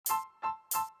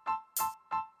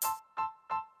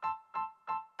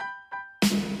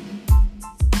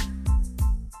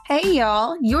Hey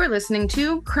y'all, you're listening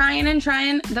to Cryin' and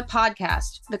Tryin', the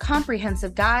podcast, the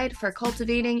comprehensive guide for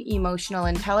cultivating emotional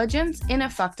intelligence in a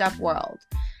fucked up world.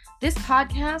 This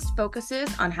podcast focuses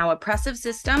on how oppressive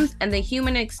systems and the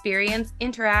human experience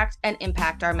interact and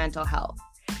impact our mental health.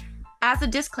 As a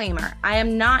disclaimer, I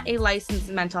am not a licensed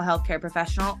mental health care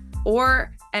professional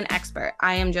or an expert.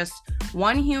 I am just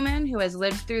one human who has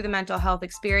lived through the mental health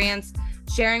experience,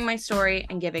 sharing my story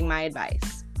and giving my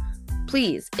advice.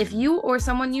 Please, if you or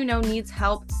someone you know needs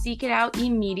help, seek it out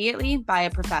immediately by a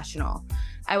professional.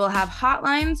 I will have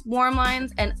hotlines, warm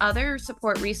lines, and other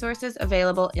support resources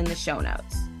available in the show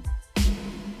notes.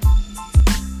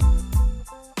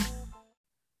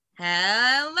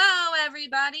 Hello,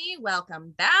 everybody.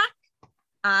 Welcome back.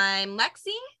 I'm Lexi.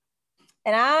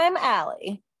 And I'm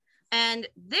Allie. And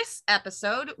this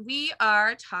episode, we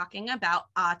are talking about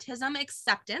autism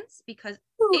acceptance because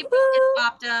April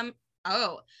is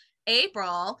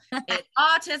April is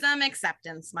Autism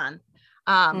Acceptance Month.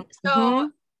 So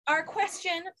our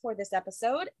question for this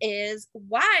episode is,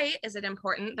 why is it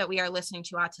important that we are listening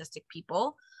to autistic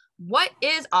people? What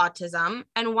is autism?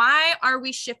 And why are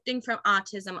we shifting from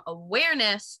autism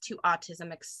awareness to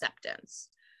autism acceptance?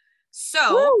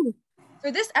 So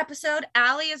for this episode,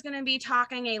 Allie is going to be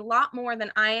talking a lot more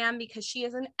than I am because she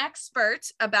is an expert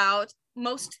about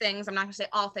most things. I'm not going to say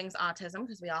all things autism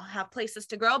because we all have places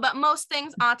to grow, but most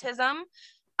things autism.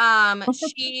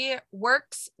 She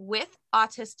works with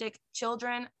autistic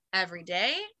children every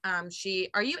day. Are you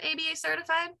ABA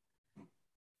certified?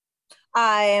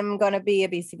 I'm going to be a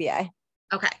BCBA.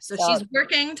 Okay, so she's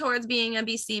working towards being a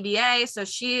BCBA. So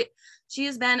she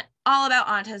has been all about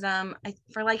autism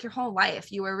for like your whole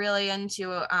life. You were really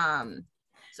into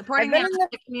supporting the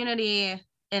autistic community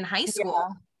in high school.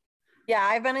 Yeah,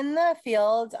 I've been in the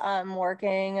field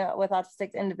working with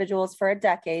autistic individuals for a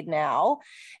decade now.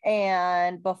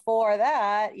 And before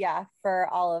that, for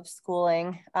all of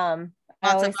schooling. Lots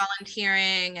of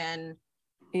volunteering and...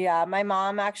 Yeah, my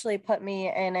mom actually put me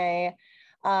in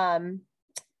an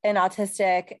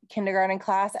autistic kindergarten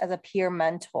class as a peer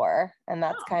mentor. And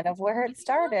that's kind of where it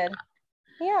started.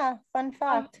 Yeah, fun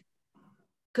fact.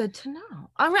 Good to know.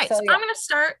 All right, so I'm going to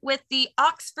start with the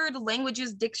Oxford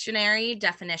Languages Dictionary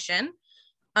definition.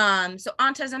 So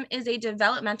autism is a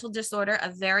developmental disorder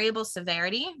of variable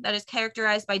severity that is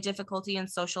characterized by difficulty in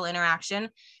social interaction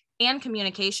and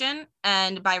communication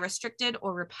and by restricted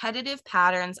or repetitive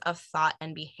patterns of thought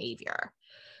and behavior.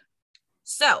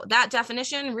 So that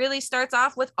definition really starts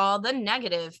off with all the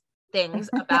negative things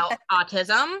about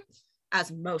autism,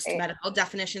 as most medical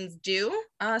definitions do.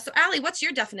 So Allie, what's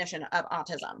your definition of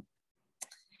autism?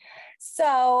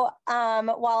 So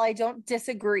while I don't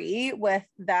disagree with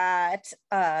that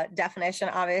definition,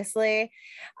 obviously,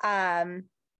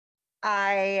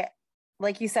 I,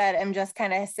 like you said, am just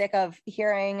kind of sick of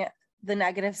hearing the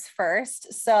negatives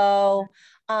first. So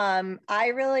I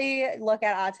really look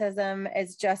at autism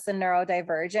as just a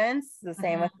neurodivergence, the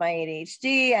same with my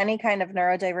ADHD, any kind of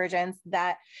neurodivergence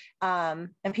that,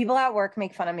 and people at work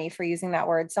make fun of me for using that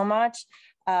word so much.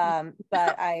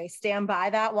 But I stand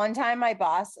by that. One time my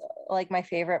boss, like my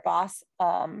favorite boss,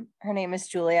 her name is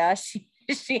Julia.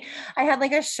 I had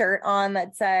like a shirt on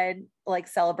that said like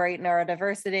celebrate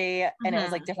neurodiversity, and it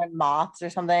was like different moths or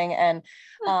something. And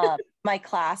my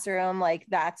classroom, like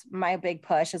that's my big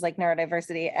push is like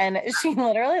neurodiversity. And she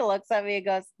literally looks at me and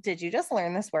goes, "Did you just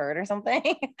learn this word or something?"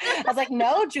 I was like,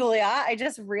 "No, Julia, I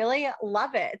just really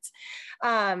love it."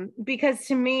 Because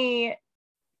to me,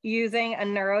 using a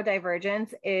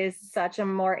neurodivergence is such a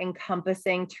more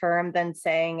encompassing term than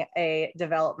saying a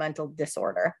developmental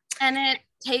disorder. And it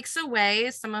takes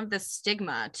away some of the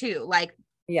stigma too, like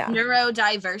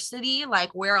neurodiversity,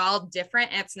 like we're all different.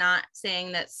 It's not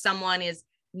saying that someone is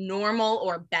normal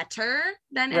or better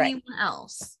than anyone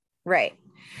else. Right.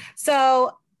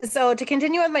 So to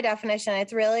continue with my definition,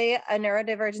 it's really a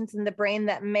neurodivergence in the brain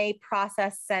that may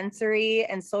process sensory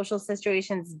and social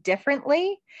situations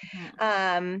differently.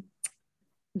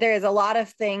 There's a lot of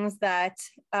things that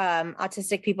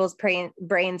autistic people's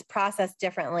brains process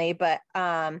differently, but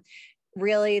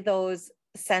really those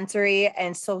sensory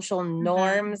and social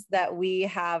norms that we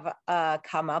have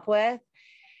come up with,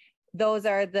 those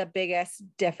are the biggest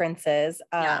differences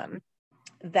that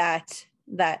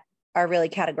are really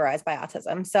categorized by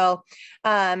autism. So,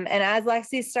 and as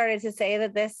Lexi started to say,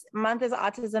 that this month is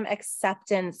Autism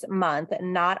Acceptance Month,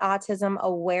 not Autism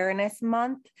Awareness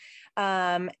Month.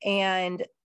 And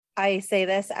I say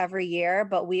this every year,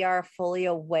 but we are fully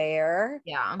aware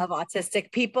of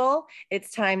autistic people.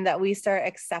 It's time that we start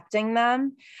accepting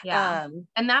them. And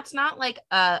that's not like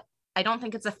I don't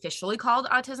think it's officially called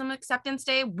Autism Acceptance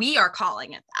Day. We are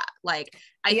calling it that. Like,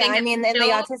 I mean, and the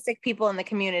autistic people in the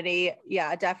community,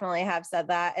 definitely have said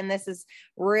that. And this is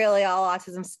really all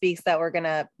Autism Speaks that we're going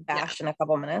to bash in a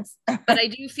couple minutes. But I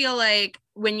do feel like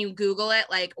when you Google it,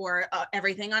 like, or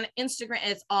everything on Instagram,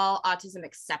 it's all autism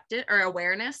accepted or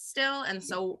awareness still. And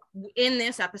so in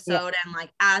this episode and like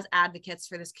as advocates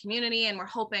for this community, and we're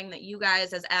hoping that you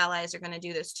guys as allies are going to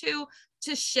do this too,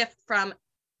 to shift from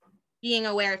being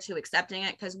aware to accepting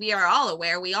it, because we are all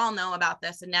aware, we all know about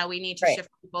this, and now we need to shift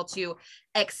people to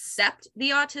accept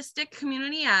the autistic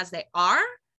community as they are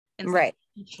and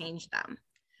change them.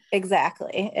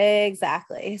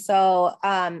 Exactly. So,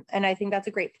 and I think that's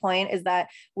a great point, is that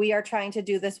we are trying to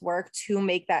do this work to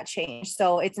make that change.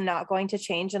 So it's not going to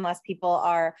change unless people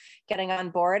are getting on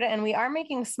board, and we are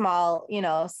making small,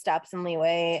 steps and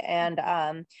leeway.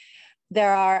 And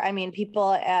there are,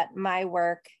 people at my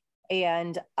work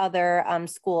and other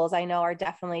schools I know are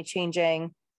definitely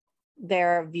changing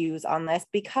their views on this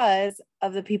because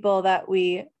of the people that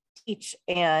we teach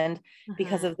and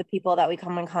because of the people that we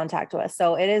come in contact with.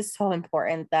 So it is so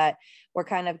important that we're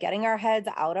kind of getting our heads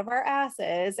out of our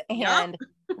asses and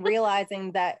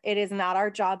realizing that it is not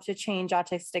our job to change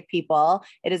autistic people.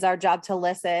 It is our job to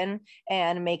listen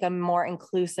and make a more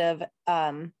inclusive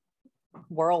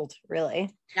world,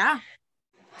 really. Yeah.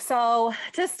 So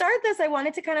to start this, I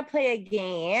wanted to kind of play a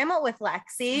game with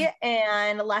Lexi,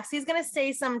 and Lexi's going to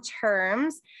say some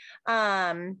terms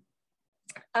about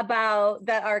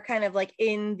that are kind of like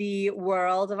in the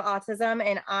world of autism,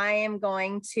 and I am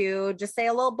going to just say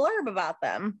a little blurb about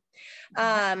them.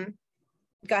 Go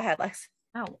ahead, Lex.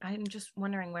 Oh, I'm just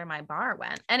wondering where my bar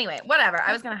went. Anyway, whatever.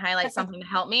 I was going to highlight something to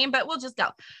help me, but we'll just go.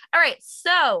 All right.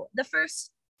 So the first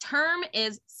term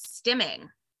is stimming.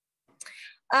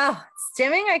 Oh,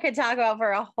 stimming I could talk about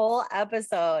for a whole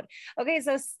episode. Okay,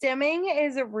 so stimming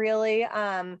is really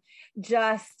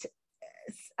just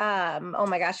oh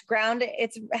my gosh,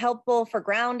 it's helpful for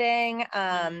grounding.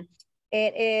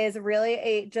 It is really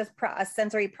a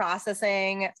sensory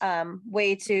processing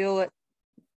way to,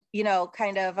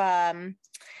 kind of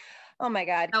oh my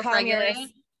God,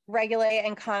 regulate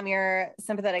and calm your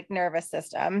sympathetic nervous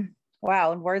system.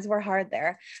 Wow, words were hard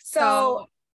there. So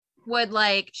would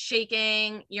like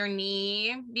shaking your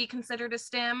knee be considered a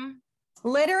stim?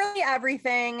 Literally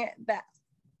everything that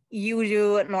you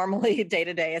do normally day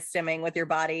to day is stimming with your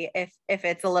body. If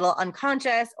it's a little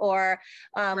unconscious or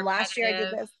last year I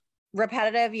did this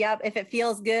repetitive. Yep. If it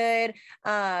feels good.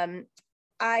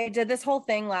 I did this whole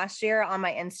thing last year on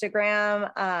my Instagram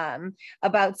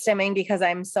about stimming because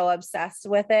I'm so obsessed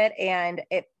with it. And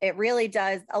it really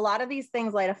does. A lot of these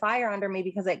things light a fire under me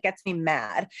because it gets me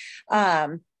mad.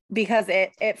 Because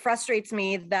it frustrates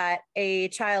me that a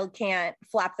child can't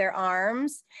flap their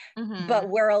arms, but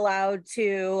we're allowed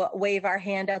to wave our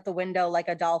hand out the window like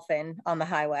a dolphin on the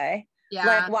highway. Yeah.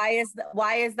 Like,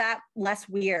 why is that less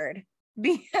weird?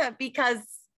 Because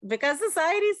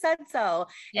society said so.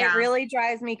 Yeah. It really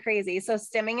drives me crazy. So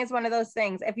stimming is one of those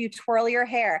things. If you twirl your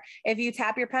hair, if you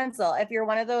tap your pencil, if you're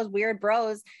one of those weird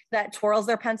bros that twirls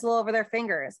their pencil over their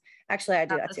fingers. Actually, I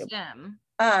do that too. Stim.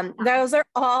 Those are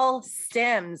all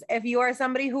stims. If you are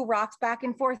somebody who rocks back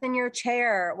and forth in your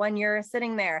chair when you're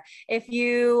sitting there, if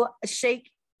you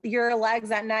shake your legs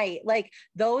at night, like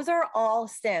those are all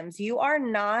stims.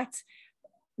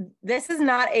 This is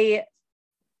not an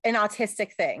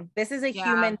autistic thing. This is a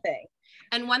human thing.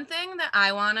 And one thing that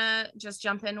I want to just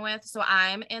jump in with, so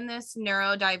I'm in this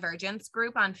neurodivergence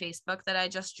group on Facebook that I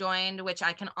just joined, which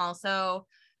I can also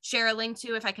share a link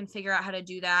to if I can figure out how to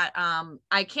do that.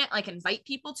 I can't like invite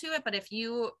people to it, but if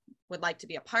you would like to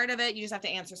be a part of it, you just have to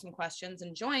answer some questions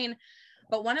and join.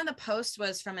 But one of the posts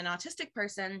was from an autistic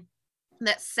person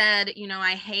that said,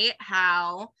 I hate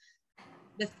how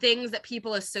the things that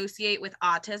people associate with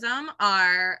autism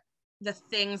are the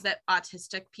things that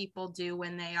autistic people do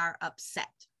when they are upset.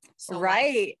 So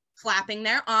like flapping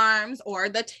their arms or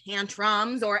the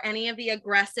tantrums or any of the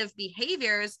aggressive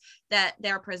behaviors that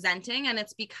they're presenting. And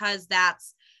it's because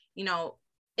that's,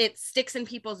 it sticks in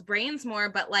people's brains more,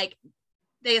 but like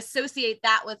they associate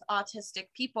that with autistic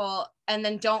people and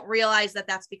then don't realize that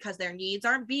that's because their needs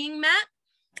aren't being met.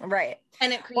 Right.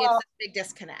 And it creates a big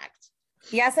disconnect.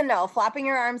 Yes and no. Flapping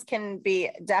your arms can be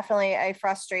definitely a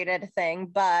frustrated thing,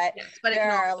 but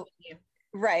they're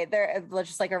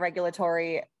just like a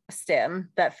regulatory stim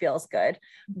that feels good.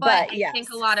 But I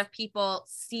think a lot of people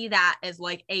see that as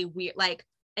like a weird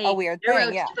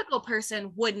thing. Typical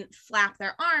person wouldn't flap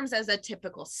their arms as a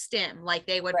typical stim. Like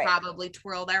they would probably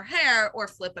twirl their hair or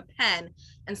flip a pen.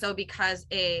 And so because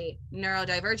a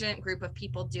neurodivergent group of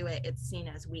people do it, it's seen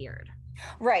as weird.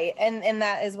 Right. And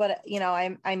that is what,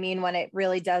 I mean, when it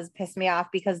really does piss me off,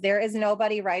 because there is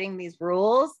nobody writing these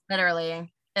rules.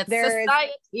 Literally. It's There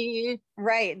society.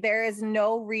 Right. There is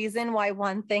no reason why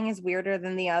one thing is weirder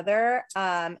than the other.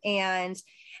 And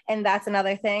that's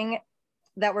another thing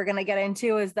that we're going to get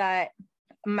into, is that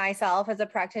myself as a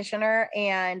practitioner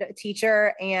and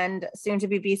teacher and soon to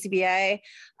be BCBA,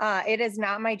 it is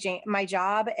not my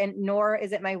job, and nor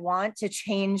is it my want to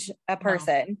change a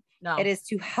person. No. It is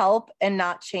to help and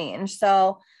not change.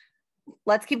 So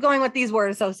let's keep going with these word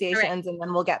associations, and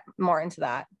then we'll get more into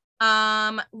that.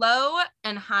 Low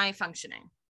and high functioning.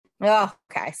 Oh,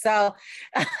 okay. So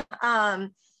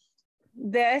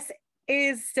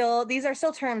these are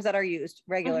still terms that are used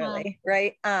regularly,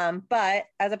 right? But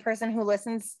as a person who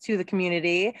listens to the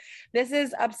community, this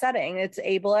is upsetting. It's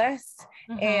ableist,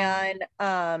 and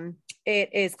it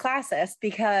is classist,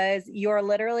 because you're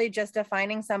literally just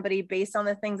defining somebody based on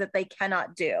the things that they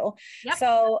cannot do. Yep.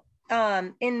 So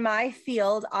in my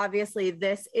field, obviously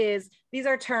these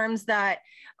are terms that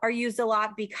are used a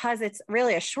lot because it's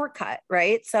really a shortcut,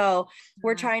 right? So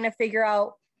we're trying to figure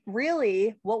out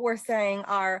really what we're saying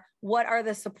are, what are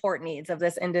the support needs of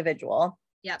this individual?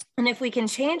 Yep. And if we can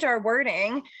change our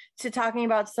wording to talking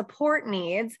about support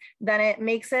needs, then it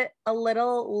makes it a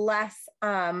little less,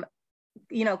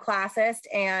 classist,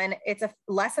 and it's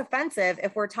less offensive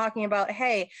if we're talking about,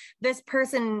 hey, this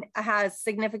person has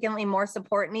significantly more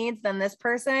support needs than this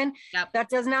person. Yep. That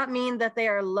does not mean that they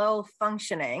are low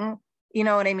functioning, you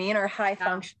know what I mean, or high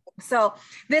functioning. So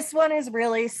this one is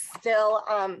really still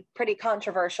pretty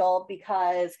controversial,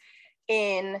 because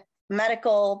in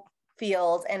medical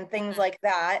fields and things like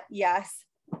that, yes,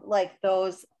 like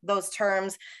those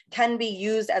terms can be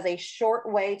used as a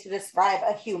short way to describe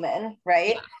a human,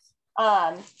 right?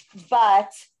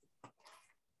 But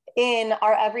in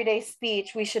our everyday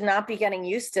speech, we should not be getting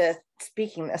used to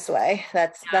speaking this way.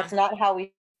 That's not how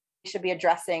we should be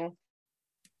addressing.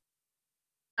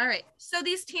 All right. So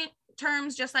these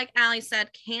terms, just like Allie said,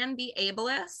 can be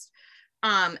ableist.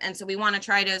 And so we want to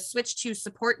try to switch to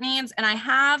support needs. And I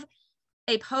have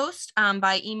a post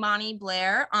by Imani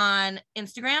Blair on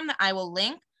Instagram that I will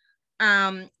link.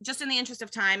 Just in the interest of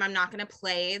time, I'm not going to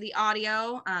play the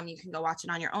audio. You can go watch it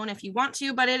on your own if you want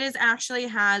to, but it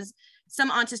has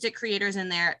some autistic creators in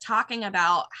there talking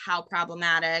about how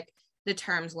problematic the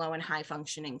terms low and high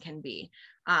functioning can be.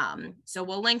 So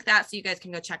we'll link that so you guys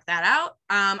can go check that out.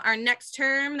 Our next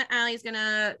term that Allie's going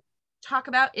to talk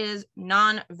about is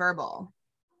nonverbal.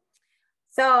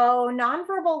 So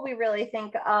nonverbal, we really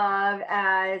think of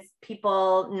as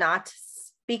people not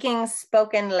speaking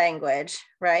spoken language,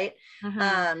 right?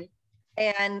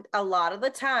 And a lot of the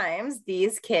times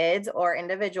these kids or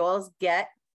individuals get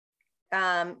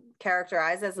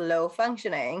characterized as low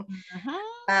functioning.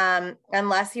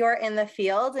 Unless you're in the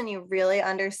field and you really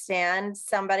understand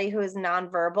somebody who is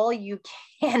nonverbal, you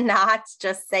cannot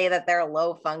just say that they're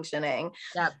low functioning.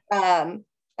 Yep.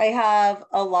 I have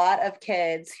a lot of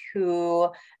kids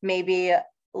who maybe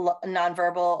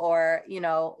nonverbal or,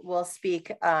 will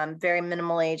speak very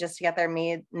minimally just to get their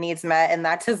needs met. And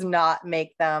that does not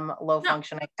make them low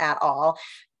functioning at all.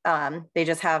 They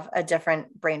just have a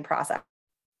different brain process.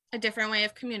 A different way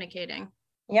of communicating.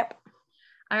 Yep.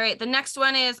 All right. The next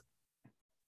one is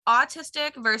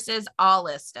autistic versus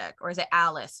allistic, or is it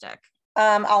allistic?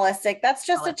 Allistic. That's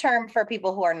just a term for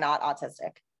people who are not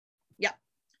autistic. Yep.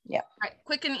 Yep. All right.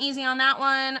 Quick and easy on that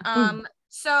one.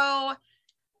 So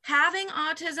having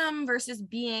autism versus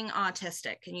being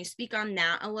autistic. Can you speak on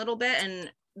that a little bit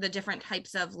and the different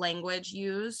types of language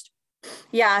used?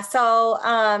 Yeah.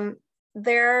 So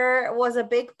there was a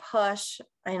big push,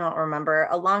 I don't remember,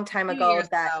 a long time ago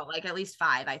that like at least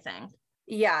 5, I think.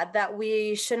 Yeah, that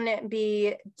we should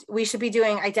be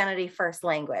doing identity first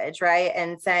language, right?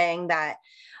 And saying that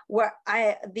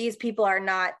these people are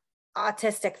not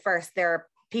autistic first, they're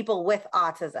people with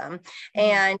autism.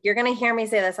 And you're going to hear me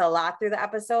say this a lot through the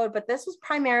episode, but this was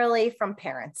primarily from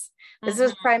parents. This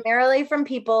was primarily from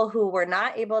people who were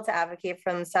not able to advocate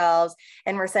for themselves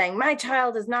and were saying, my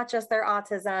child is not just their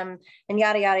autism and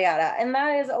yada, yada, yada. And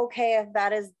that is okay. If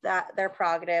that is their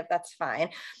prerogative, that's fine.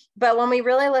 But when we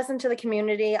really listen to the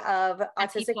community of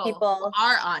autistic people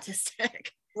are autistic,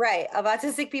 right, of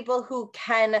autistic people who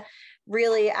can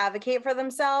really advocate for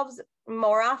themselves,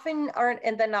 more often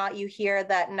than not, you hear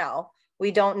that, no, we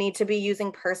don't need to be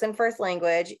using person first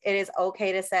language. It is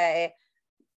okay to say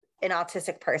an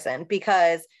autistic person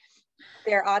because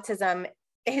their autism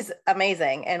is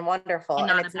amazing and wonderful.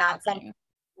 And it's not something,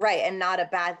 right, and not a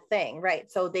bad thing, right?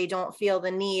 So they don't feel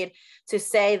the need to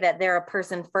say that they're a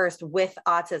person first with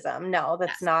autism. No,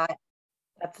 that's not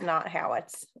how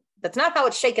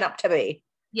it's shaken up to be.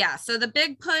 Yeah, so the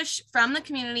big push from the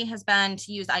community has been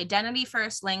to use identity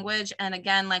first language. And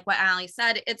again, like what Ali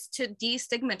said, it's to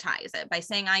destigmatize it by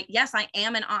saying, yes, I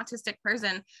am an autistic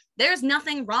person. There's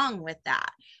nothing wrong with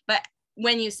that. But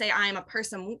when you say I am a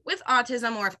person with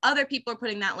autism, or if other people are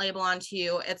putting that label onto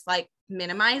you, it's like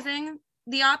minimizing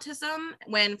the autism,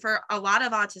 when for a lot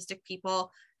of autistic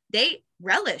people, they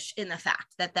relish in the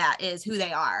fact that that is who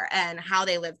they are and how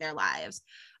they live their lives.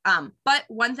 But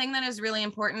one thing that is really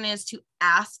important is to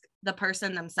ask the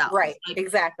person themselves. Right, like,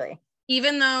 exactly.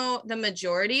 Even though the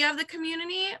majority of the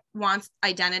community wants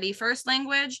identity first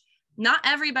language, not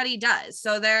everybody does.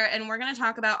 So and we're going to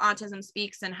talk about Autism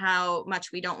Speaks and how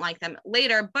much we don't like them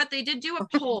later, but they did do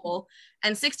a poll,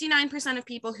 and 69% of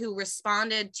people who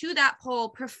responded to that poll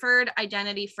preferred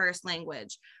identity first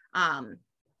language.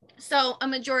 So a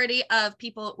majority of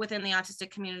people within the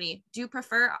autistic community do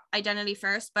prefer identity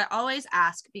first, but always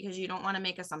ask, because you don't want to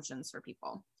make assumptions for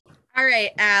people. All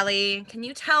right, Allie, can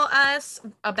you tell us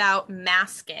about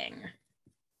masking?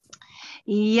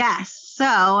 Yes.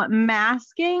 So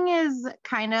masking is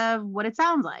kind of what it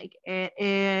sounds like. It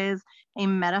is a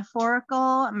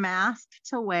metaphorical mask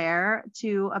to wear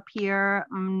to appear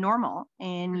normal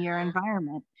in your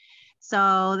environment.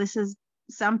 So this is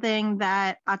something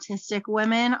that autistic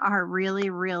women are really,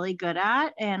 really good at,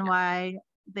 and why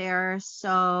they're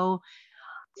so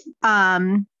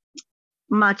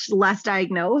much less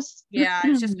diagnosed. Yeah, I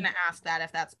was just going to ask that,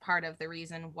 if that's part of the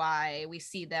reason why we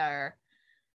see they're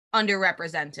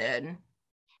underrepresented.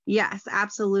 Yes,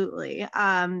 absolutely.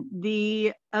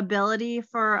 The ability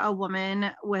for a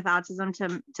woman with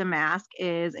autism to mask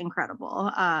is incredible.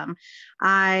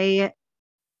 I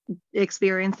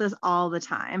experience this all the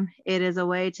time. It is a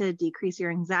way to decrease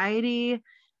your anxiety,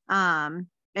 and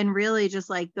really just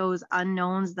like those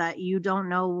unknowns that you don't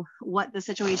know what the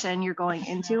situation you're going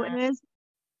into is.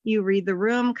 You read the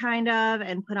room kind of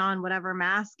and put on whatever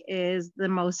mask is the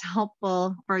most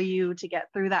helpful for you to get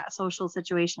through that social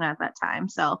situation at that time.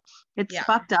 So it's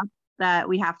fucked up that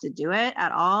we have to do it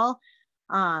at all,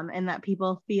 and that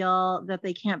people feel that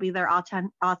they can't be their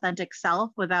authentic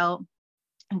self without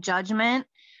judgment.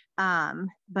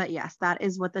 But yes, that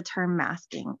is what the term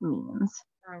masking means.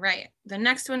 All right. The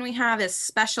next one we have is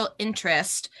special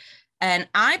interest. And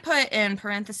I put in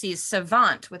parentheses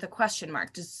savant with a question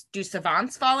mark. Do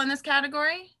savants fall in this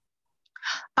category?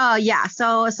 Yeah.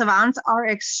 So savants are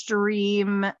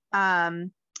extreme.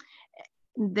 They're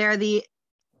the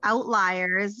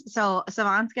outliers. So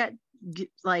savants get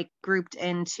like grouped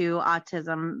into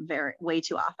autism way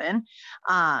too often.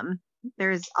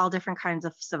 There's all different kinds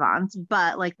of savants,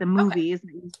 but like the movies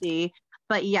that you see.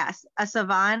 But yes, a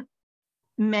savant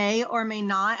may or may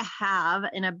not have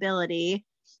an ability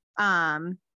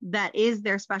that is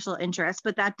their special interest,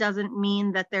 but that doesn't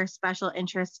mean that their special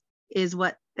interest is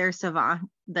what their savant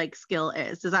like skill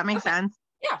is. Does that make sense?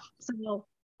 Yeah. So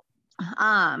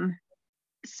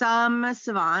some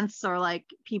savants, or like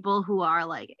people who are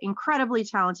like incredibly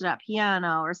talented at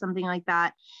piano or something like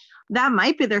that, that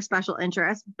might be their special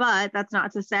interest, but that's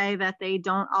not to say that they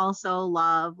don't also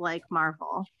love like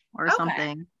Marvel or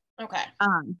something. Okay.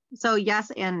 So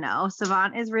yes and no.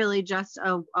 Savant is really just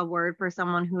a word for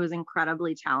someone who is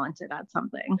incredibly talented at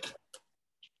something.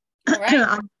 All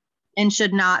right. And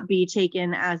should not be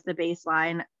taken as the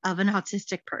baseline of an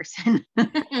autistic person. All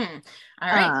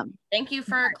right. Thank you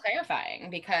for clarifying,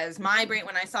 because my brain,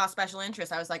 when I saw special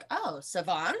interest, I was like, oh,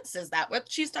 savants, is that what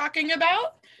she's talking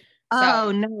about?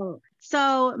 Oh, no.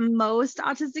 So most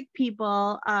autistic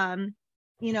people,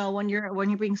 you know, when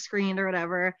you're being screened or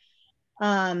whatever,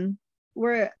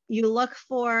 where you look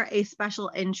for a special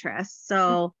interest.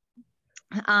 So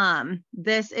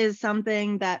this is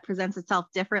something that presents itself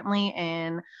differently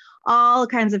in all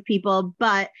kinds of people,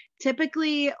 but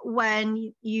typically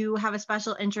when you have a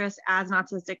special interest as an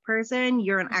autistic person,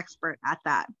 you're an expert at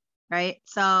that, right?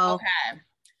 So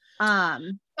so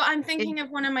I'm thinking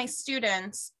of one of my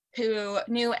students who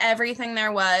knew everything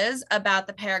there was about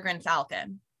the peregrine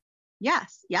falcon.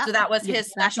 Yes. Yeah. So that was his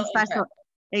special interest.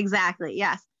 Exactly.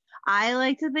 Yes. I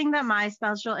like to think that my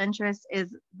special interest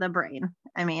is the brain.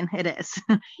 I mean, it is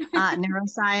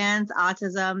neuroscience,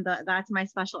 autism. That's my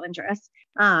special interest.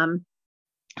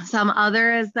 Some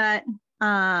others that,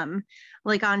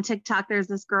 like on TikTok, there's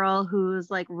this girl who's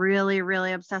like really,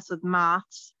 really obsessed with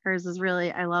moths. Hers is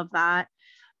really, I love that.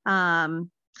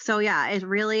 So yeah, it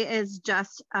really is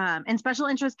just, and special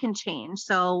interests can change.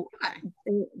 So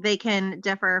they can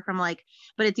differ from like,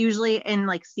 but it's usually in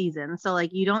like seasons. So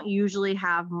like you don't usually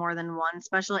have more than one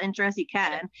special interest. You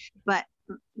can, but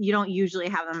you don't usually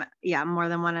have them, more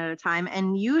than one at a time.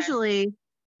 And usually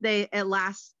it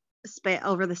lasts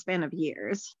over the span of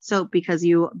years. So because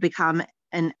you become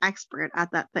an expert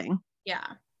at that thing. Yeah.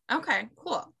 Okay,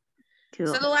 cool. Cool.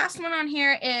 So the last one on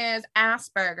here is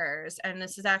Asperger's, and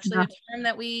this is actually a term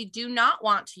that we do not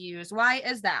want to use. Why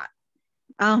is that?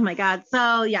 Oh my God.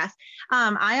 So yes,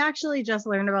 I actually just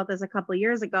learned about this a couple of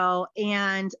years ago,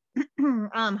 and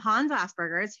Hans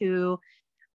Asperger's, who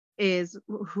is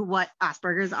what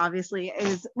Asperger's obviously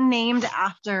is named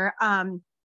after,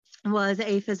 was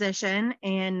a physician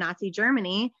in Nazi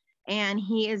Germany, and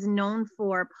he is known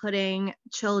for putting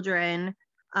children,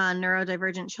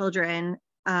 neurodivergent children,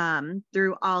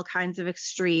 through all kinds of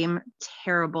extreme,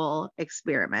 terrible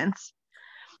experiments,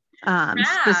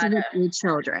 specifically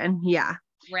children. Yeah.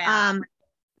 Rad.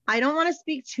 I don't want to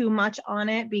speak too much on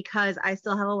it because I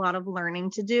still have a lot of learning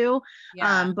to do.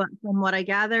 Yeah. But from what I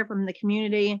gather from the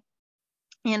community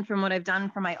and from what I've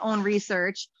done for my own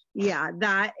research, yeah,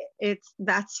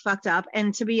 that's fucked up.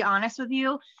 And to be honest with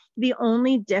you, the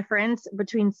only difference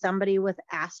between somebody with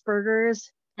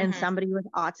Asperger's and somebody with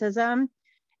autism,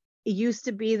 it used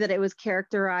to be that it was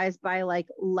characterized by like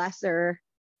lesser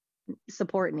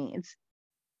support needs.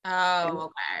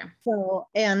 Oh, okay. So,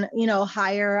 and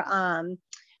higher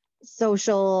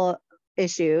social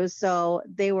issues. So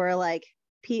they were like,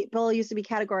 people used to be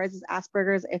categorized as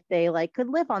Asperger's if they like could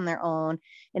live on their own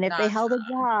and if they held a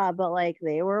job, but like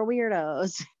they were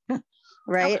weirdos.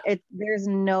 Right. Okay. There's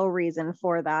no reason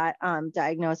for that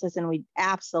diagnosis, and we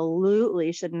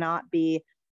absolutely should not be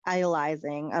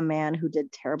idolizing a man who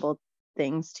did terrible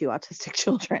things to autistic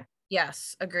children.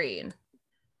 Yes, agreed.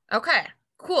 Okay,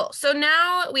 cool. So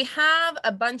now we have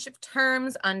a bunch of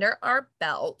terms under our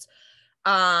belt,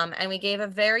 and we gave a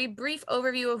very brief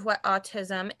overview of what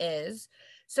autism is.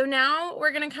 So now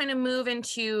we're going to kind of move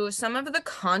into some of the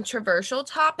controversial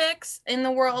topics in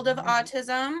the world of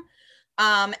autism.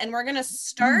 And we're going to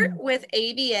start with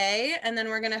ABA, and then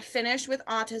we're going to finish with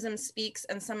Autism Speaks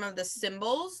and some of the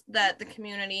symbols that the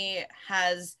community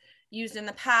has used in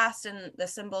the past and the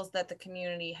symbols that the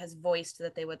community has voiced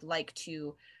that they would like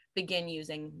to begin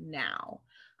using now.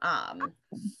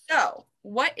 So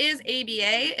what is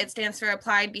ABA? It stands for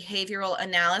Applied Behavioral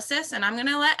Analysis, and I'm going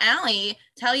to let Allie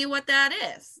tell you what that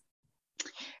is.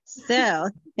 So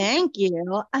thank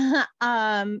you.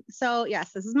 So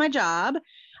yes, this is my job.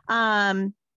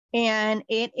 And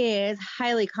it is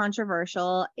highly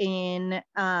controversial in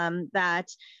that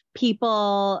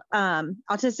people,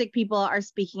 autistic people are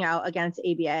speaking out against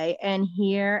ABA. And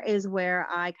here is where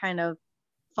I kind of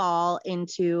fall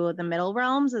into the middle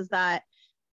realms, is that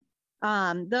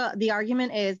the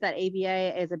argument is that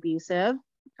ABA is abusive,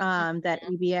 that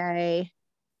ABA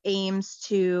aims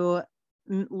to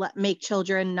make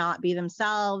children not be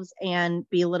themselves and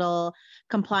be little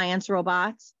compliance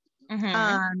robots.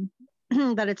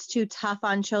 That it's too tough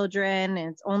on children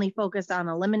and it's only focused on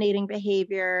eliminating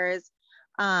behaviors,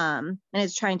 and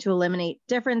it's trying to eliminate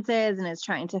differences, and it's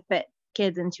trying to fit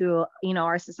kids into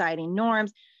our society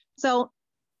norms. So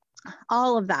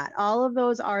all of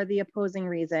those are the opposing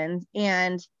reasons,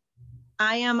 and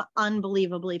I am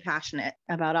unbelievably passionate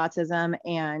about autism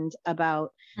and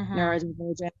about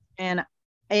neurodivergence, and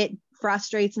it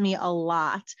frustrates me a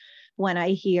lot when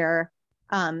I hear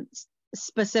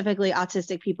specifically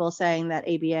autistic people saying that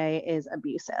ABA is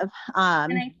abusive.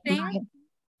 And I think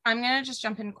I'm going to just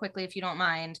jump in quickly if you don't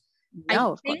mind.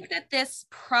 No, I think that this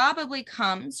probably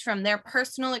comes from their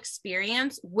personal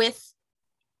experience with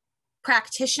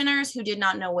practitioners who did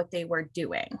not know what they were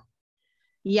doing.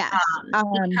 Yes.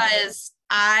 Because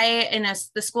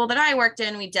the school that I worked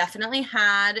in, we definitely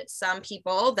had some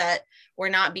people that were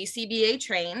not BCBA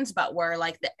trained, but were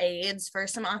like the aides for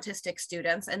some autistic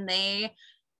students. And they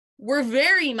were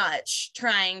very much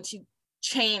trying to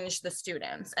change the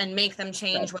students and make them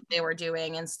change what they were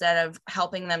doing instead of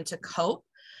helping them to cope.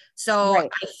 So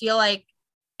I feel like,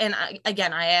 and I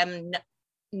am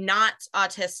not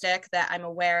autistic that I'm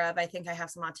aware of. I think I have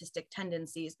some autistic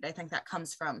tendencies, but I think that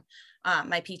comes from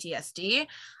my PTSD.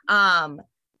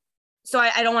 So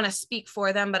I don't want to speak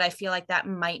for them, but I feel like that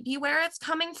might be where it's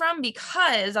coming from,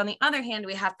 because on the other hand,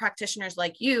 we have practitioners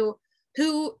like you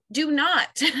who do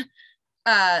not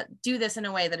do this in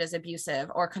a way that is abusive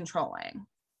or controlling.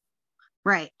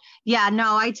 Right. Yeah,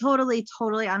 no, I totally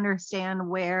understand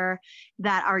where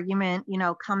that argument,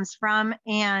 comes from.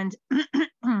 And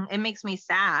it makes me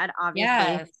sad, obviously.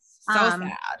 Yes, so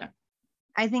sad.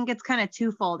 I think it's kind of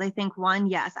twofold. I think one,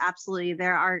 yes, absolutely.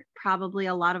 There are probably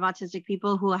a lot of autistic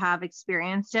people who have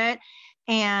experienced it.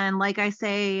 And like I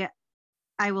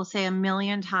will say a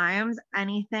million times,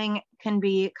 anything can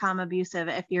become abusive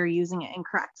if you're using it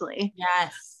incorrectly.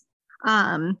 Yes.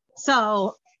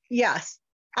 So yes,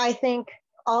 I think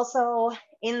also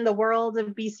in the world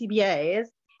of BCBAs,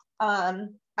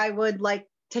 I would like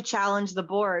to challenge the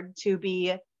board to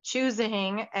be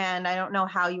choosing, and I don't know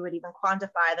how you would even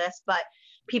quantify this, but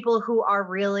people who are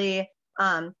really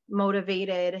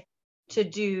motivated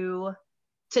to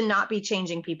not be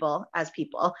changing people as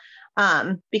people.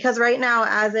 Because right now,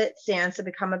 as it stands to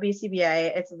become a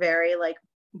BCBA, it's very like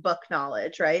book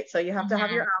knowledge, right? So you have to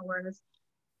have your hours.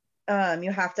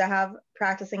 You have to have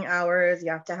practicing hours.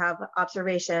 You have to have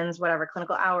observations, whatever,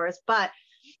 clinical hours. But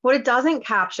what it doesn't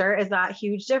capture is that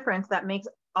huge difference that makes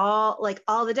all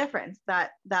the difference,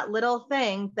 that little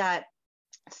thing that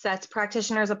sets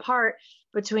practitioners apart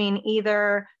between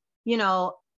either, you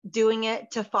know, doing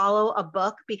it to follow a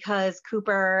book because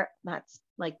Cooper, that's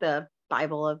like the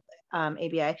Bible of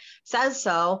ABA, says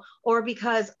so, or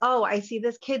because, oh, I see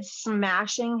this kid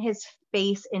smashing his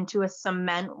face into a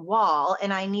cement wall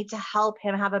and I need to help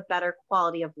him have a better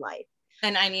quality of life.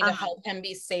 And I need to help him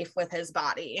be safe with his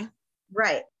body.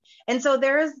 Right. And so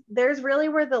there's really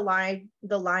where the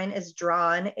line is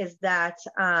drawn, is that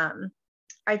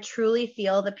I truly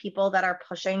feel the people that are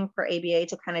pushing for ABA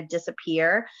to kind of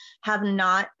disappear have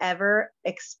not ever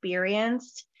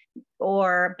experienced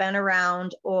or been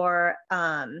around or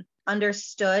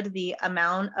understood the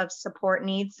amount of support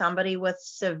needs somebody with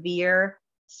severe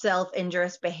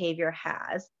self-injurious behavior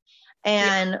has.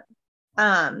 And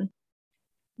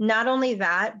not only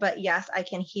that, but yes, I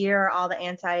can hear all the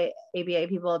anti-ABA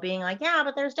people being like, yeah,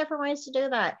 but there's different ways to do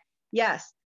that.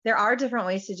 Yes, there are different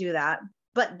ways to do that.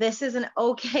 But this is an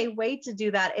okay way to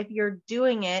do that if you're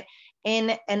doing it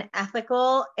in an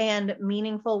ethical and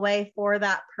meaningful way for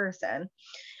that person.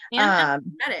 And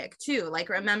empathetic too, like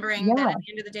remembering that at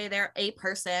the end of the day, they're a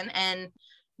person, and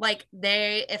like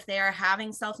if they are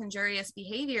having self-injurious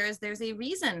behaviors, there's a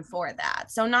reason for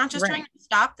that. So not just trying to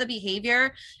stop the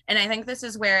behavior. And I think this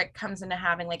is where it comes into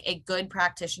having like a good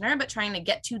practitioner, but trying to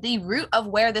get to the root of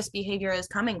where this behavior is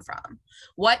coming from.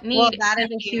 What need is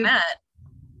being met.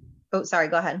 Oh, sorry,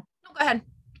 go ahead. No, go ahead.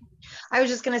 I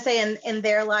was just going to say, in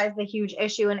there lies the huge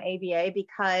issue in ABA,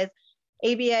 because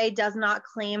ABA does not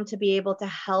claim to be able to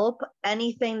help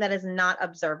anything that is not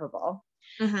observable.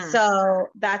 So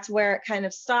that's where it kind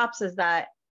of stops, is that,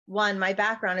 one, my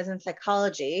background is in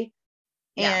psychology,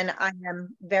 and I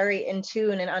am very in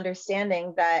tune and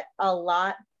understanding that a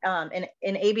lot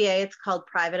in ABA, it's called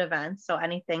private events. So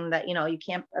anything that, you know, you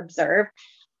can't observe,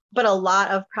 but a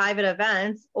lot of private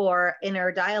events or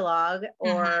inner dialogue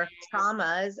or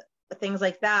traumas, things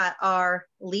like that, are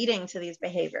leading to these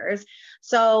behaviors.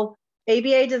 So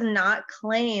ABA does not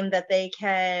claim that they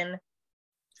can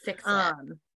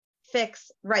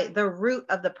fix the root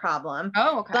of the problem.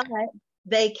 Oh, okay. But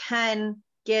they can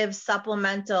give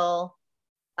supplemental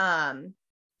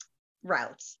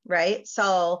routes, right?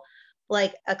 So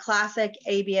like a classic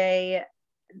ABA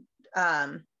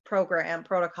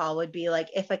protocol would be like,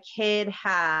 if a kid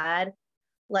had,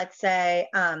 let's say,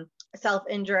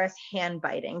 self-injurious hand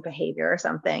biting behavior or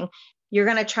something, you're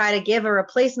going to try to give a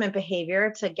replacement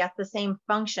behavior to get the same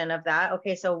function of that.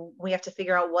 Okay, so we have to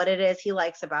figure out what it is he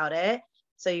likes about it.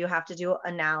 So you have to do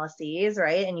analyses,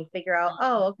 right? And you figure out,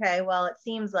 oh, okay, well, it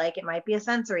seems like it might be a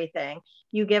sensory thing.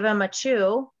 You give him a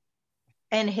chew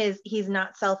and he's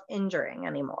not self-injuring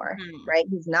anymore, right?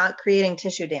 He's not creating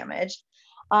tissue damage.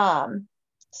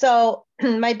 So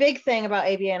my big thing about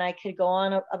ABA, and I could go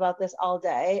on about this all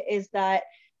day, is that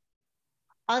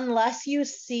unless you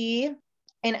see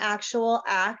an actual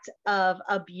act of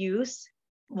abuse,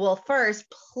 well, first,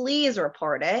 please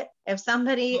report it. If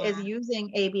somebody is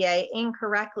using ABA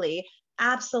incorrectly,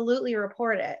 absolutely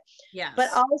report it. Yes. But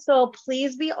also,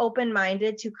 please be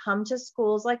open-minded to come to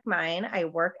schools like mine. I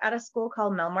work at a school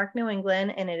called Melmark New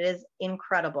England, and it is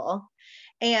incredible.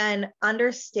 And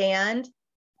understand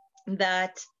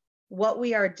that what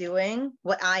we are doing,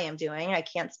 what I am doing, I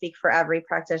can't speak for every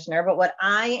practitioner, but what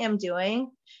I am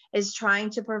doing is trying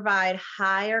to provide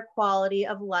higher quality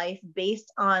of life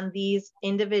based on these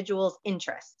individuals'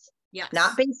 interests. Yes.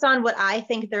 Not based on what I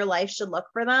think their life should look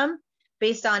for them,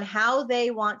 based on how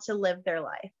they want to live their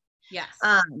life. Yes.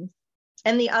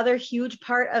 And the other huge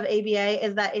part of ABA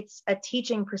is that it's a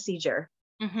teaching procedure.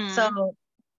 So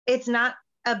it's not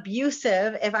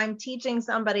abusive if I'm teaching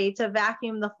somebody to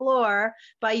vacuum the floor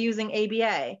by using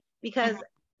ABA, because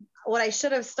what I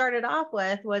should have started off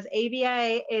with was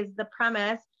ABA is the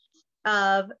premise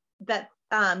of that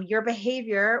your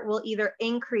behavior will either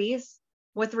increase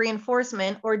with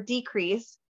reinforcement or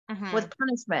decrease with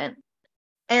punishment.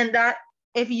 And that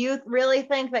if you really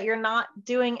think that you're not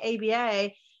doing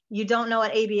ABA, you don't know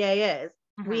what ABA is.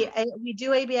 We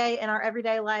do ABA in our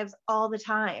everyday lives all the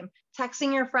time.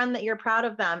 Texting your friend that you're proud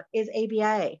of them is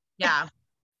ABA. Yeah.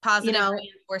 positive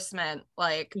reinforcement.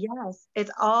 Like, yes,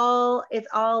 it's all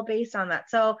based on that.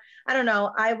 So I don't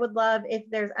know. I would love if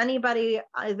there's any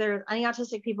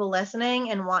autistic people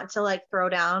listening and want to like throw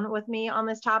down with me on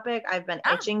this topic. I've been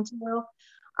itching to.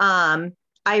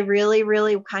 I really,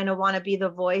 really kind of want to be the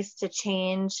voice to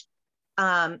change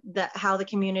how the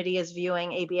community is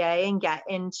viewing ABA and get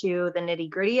into the nitty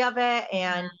gritty of it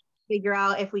and figure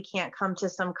out if we can't come to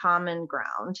some common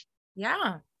ground.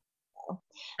 Yeah. And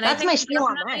that's my spiel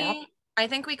on that. I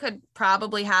think we could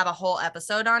probably have a whole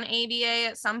episode on ABA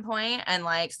at some point. And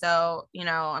like, so,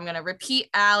 I'm going to repeat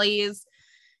Allie's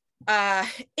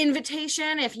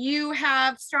invitation. If you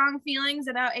have strong feelings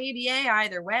about ABA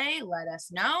either way, let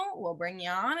us know. We'll bring you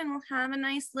on and we'll have a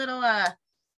nice little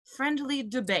friendly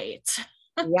debate.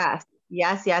 Yes.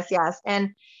 And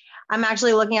I'm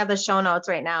actually looking at the show notes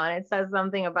right now, and it says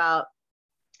something about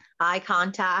eye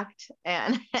contact,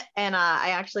 and I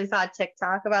actually saw a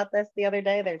TikTok about this the other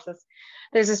day.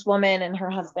 There's this woman and her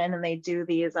husband, and they do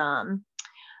these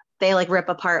they like rip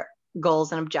apart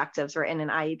goals and objectives written in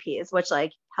IEPs, which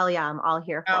like hell yeah, I'm all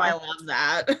here for. Oh, I love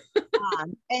that.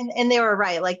 And they were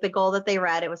right. Like the goal that they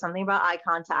read, it was something about eye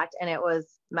contact, and it was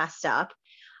messed up.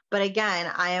 But again,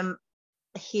 I am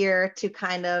here to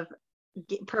kind of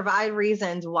provide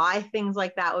reasons why things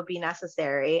like that would be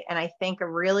necessary. And I think a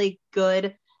really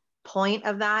good point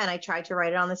of that, and I tried to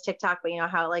write it on this TikTok, but you know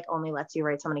how it like only lets you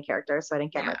write so many characters, so I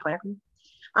didn't get my point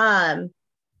across.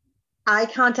 Eye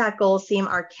contact goals seem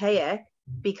archaic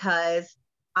because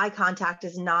eye contact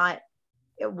is not,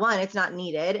 one, it's not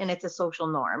needed, and it's a social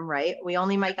norm, right? We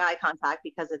only make eye contact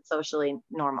because it's socially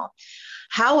normal.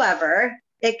 However,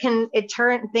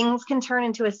 things can turn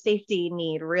into a safety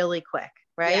need really quick,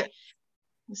 right? Yeah.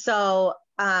 So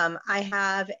I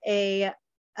have an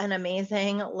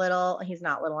amazing little, he's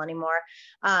not little anymore,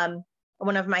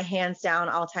 one of my hands down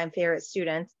all-time favorite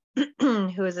students,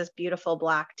 who is this beautiful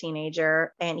Black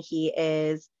teenager, and he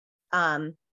is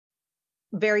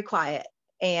very quiet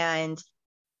and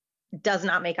does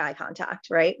not make eye contact,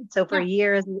 right? So for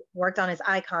years, we worked on his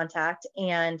eye contact,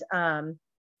 and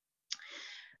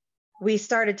we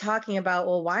started talking about,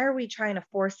 well, why are we trying to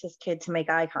force this kid to make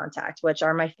eye contact, which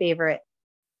are my favorite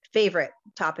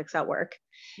topics at work.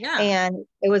 Yeah. And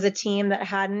it was a team that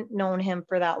hadn't known him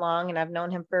for that long, and I've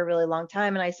known him for a really long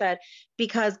time. And I said,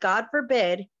 because God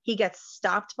forbid he gets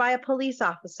stopped by a police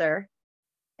officer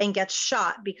and gets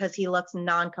shot because he looks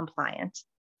non-compliant.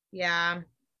 Yeah.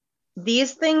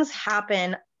 These things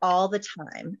happen all the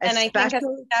time. And I think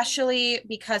especially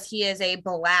because he is a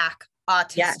Black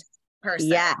autistic person.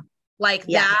 Yeah. Like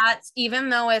that, even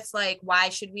though it's like, why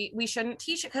should we shouldn't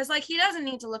teach it? Because like, he doesn't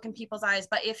need to look in people's eyes.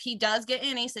 But if he does get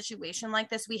in a situation like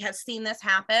this, we have seen this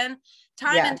happen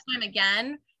time and time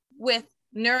again with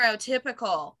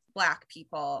neurotypical Black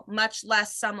people, much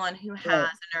less someone who has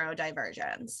a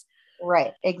neurodivergence.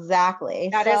 Right. Exactly.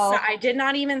 I did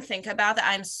not even think about that.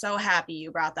 I'm so happy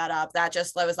you brought that up. That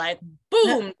just was like,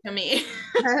 boom to me.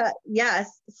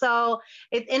 Yes. So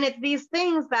it's these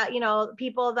things that,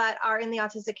 people that are in the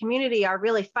autistic community are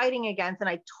really fighting against. And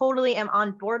I totally am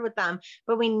on board with them,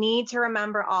 but we need to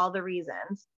remember all the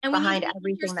reasons behind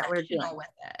everything that we're doing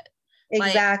with it.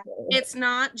 Exactly. Like, it's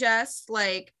not just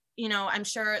like, I'm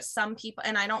sure some people,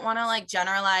 and I don't want to like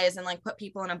generalize and like put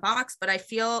people in a box, but I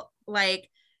feel like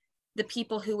the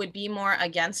people who would be more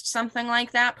against something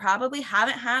like that probably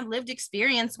haven't had lived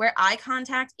experience where eye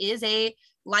contact is a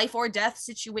life or death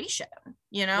situation,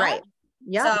 Right.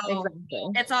 Yeah. So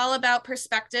exactly. It's all about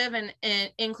perspective and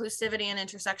inclusivity and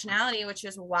intersectionality, which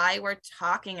is why we're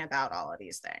talking about all of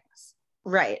these things.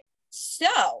 Right.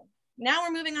 So now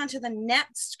we're moving on to the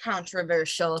next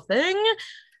controversial thing.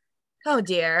 Oh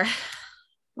dear.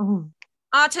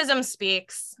 Autism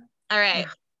speaks. All right.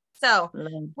 So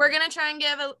we're going to try and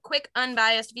give a quick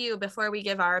unbiased view before we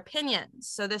give our opinions.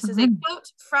 So this is a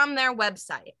quote from their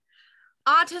website.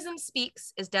 Autism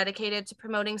Speaks is dedicated to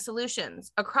promoting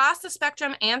solutions across the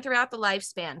spectrum and throughout the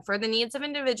lifespan for the needs of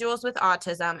individuals with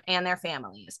autism and their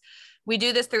families. We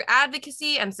do this through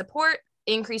advocacy and support,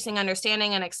 increasing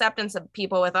understanding and acceptance of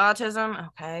people with autism,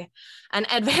 and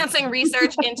advancing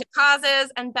research into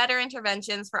causes and better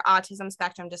interventions for autism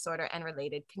spectrum disorder and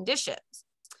related conditions.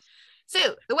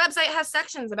 So the website has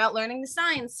sections about learning the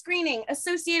signs, screening,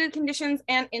 associated conditions,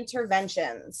 and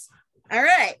interventions. All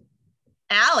right,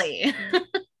 Allie.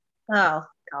 Oh,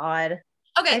 God.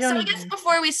 Okay, so I guess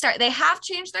before we start, they have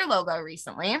changed their logo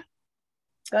recently.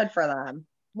 Good for them.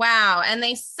 Wow, and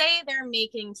they say they're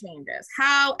making changes.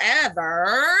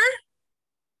 However,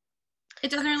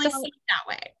 it doesn't really seem that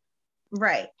way.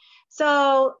 Right.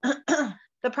 So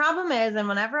the problem is, and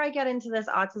whenever I get into this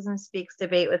Autism Speaks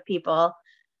debate with people,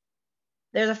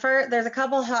 there's a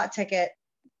couple hot ticket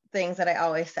things that I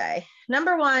always say.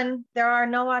 Number one, there are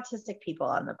no autistic people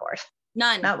on the board.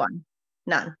 None. Not one.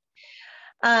 None.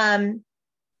 And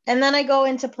then I go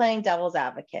into playing devil's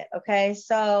advocate. Okay.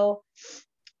 So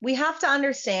we have to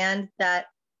understand that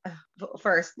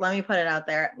first, let me put it out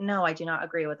there. No, I do not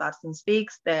agree with Autism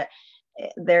Speaks. That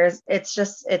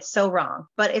it's so wrong.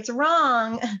 But it's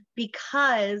wrong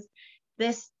because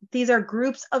these are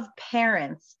groups of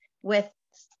parents with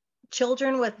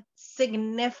children with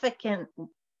significant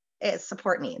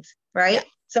support needs, right? Yeah.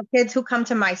 So kids who come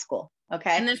to my school.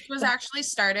 Okay. And this was actually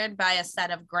started by a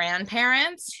set of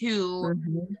grandparents who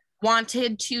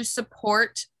wanted to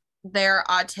support their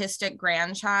autistic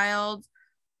grandchild.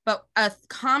 But a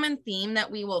common theme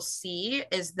that we will see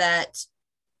is that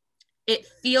it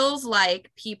feels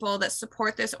like people that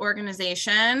support this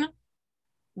organization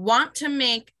want to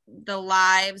make the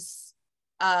lives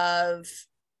of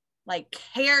like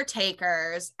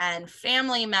caretakers and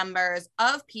family members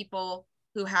of people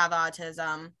who have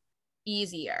autism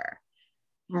easier.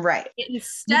 Right.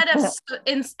 Instead of,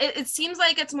 it seems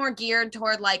like it's more geared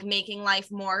toward like making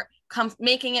life more,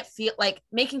 making it feel like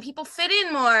making people fit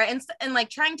in more and like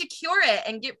trying to cure it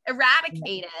and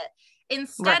eradicate it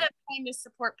instead of trying to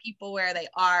support people where they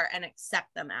are and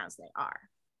accept them as they are.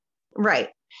 Right.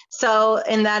 So,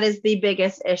 and that is the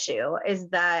biggest issue is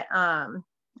that,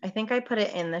 I think I put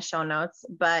it in the show notes,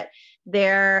 but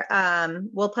there,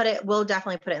 we'll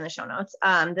definitely put it in the show notes,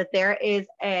 that there is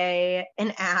an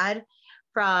ad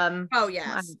from, oh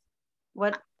yes,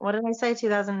 what did I say?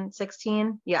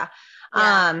 2016. Yeah.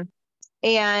 And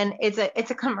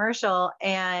it's a commercial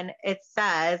and it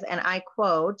says, and I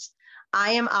quote,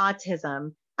 "I am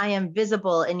autism. I am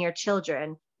visible in your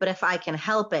children, but if I can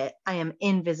help it, I am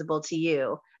invisible to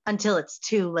you until it's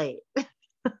too late."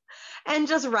 And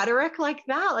just rhetoric like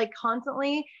that, like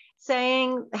constantly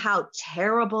saying how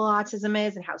terrible autism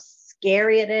is and how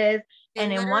scary it is.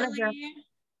 And in one of them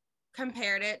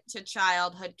compared it to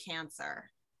childhood cancer.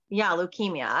 Yeah,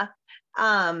 leukemia.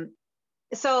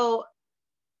 So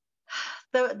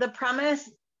the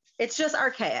premise, it's just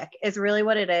archaic is really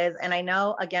what it is. And I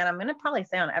know, again, I'm going to probably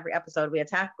say on every episode, we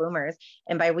attack boomers.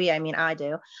 And by we, I mean, I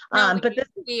do. I'm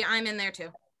in there too.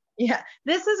 Yeah.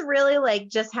 This is really like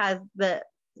just has the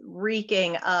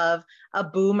reeking of a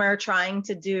boomer trying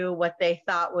to do what they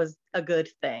thought was a good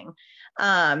thing.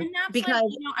 And that's because,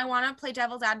 like, I want to play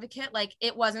devil's advocate. Like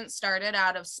it wasn't started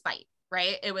out of spite,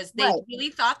 right? It was, they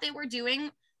really thought they were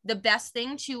doing the best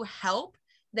thing to help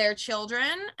their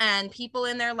children and people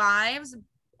in their lives.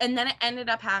 And then it ended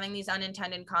up having these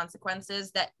unintended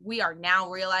consequences that we are now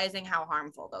realizing how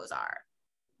harmful those are.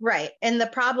 Right. And the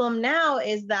problem now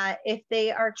is that if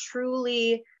they are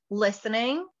truly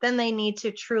listening, then they need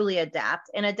to truly adapt.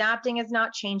 And adapting is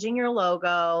not changing your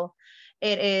logo.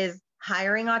 It is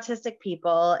hiring autistic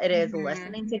people. It is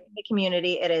listening to the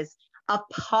community. It is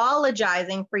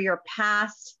apologizing for your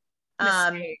past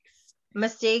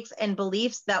mistakes and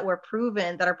beliefs that are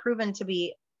proven to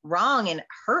be wrong and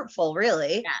hurtful,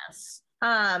 really. Yes.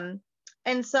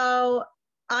 And so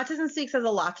Autism Speaks has a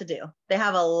lot to do. They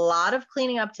have a lot of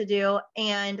cleaning up to do.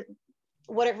 And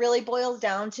what it really boils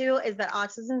down to is that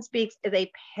Autism Speaks is a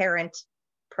parent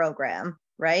program,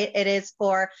 right? It is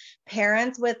for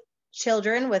parents with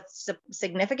children with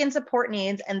significant support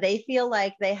needs, and they feel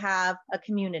like they have a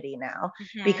community now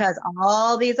because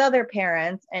all these other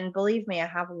parents, and believe me, I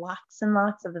have lots and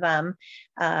lots of them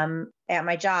at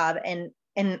my job, and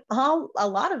a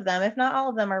lot of them, if not all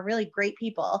of them, are really great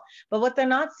people. But what they're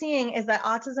not seeing is that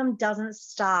autism doesn't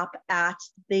stop at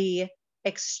the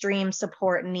extreme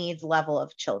support needs level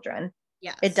of children.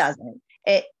 Yes. It doesn't.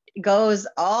 It goes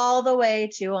all the way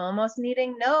to almost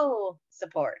needing no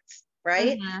supports,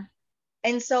 right?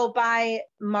 And so by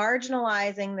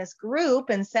marginalizing this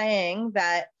group and saying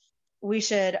that we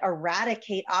should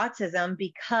eradicate autism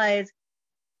because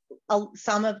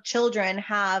some of children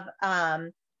have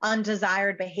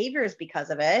undesired behaviors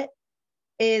because of it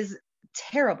is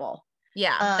terrible.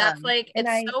 Yeah, that's like,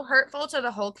 it's so hurtful to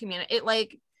the whole community. It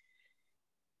like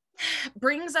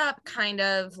brings up kind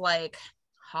of like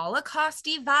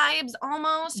Holocausty vibes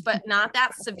almost, but not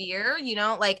that severe, you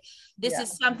know, like this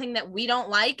is something that we don't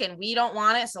like and we don't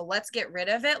want it, so let's get rid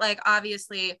of it. Like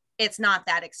obviously it's not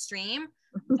that extreme,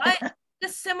 but the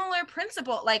similar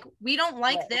principle, like we don't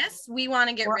like this, we want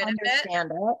to get rid of it.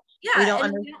 Yeah, we don't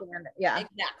understand it. Yeah,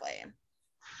 exactly.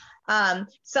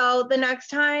 So the next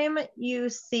time you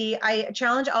see, I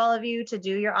challenge all of you to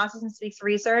do your Autism Speaks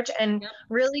research and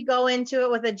really go into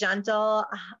it with a gentle,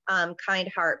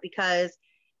 kind heart, because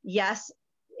yes,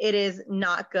 it is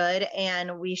not good,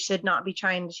 and we should not be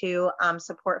trying to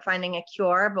support finding a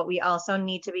cure, but we also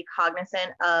need to be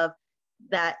cognizant of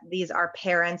that these are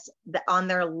parents that on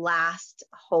their last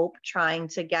hope trying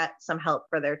to get some help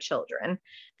for their children.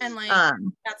 And like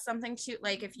that's something too,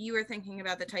 like if you were thinking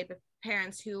about the type of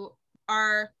parents who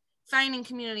are finding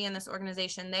community in this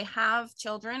organization, they have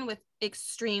children with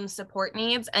extreme support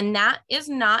needs, and that is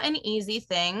not an easy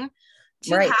thing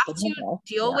to have to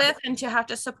deal with, and to have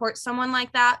to support someone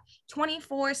like that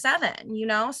 24/7, you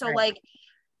know? So like,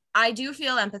 I do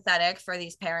feel empathetic for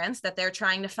these parents that they're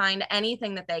trying to find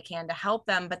anything that they can to help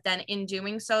them, but then in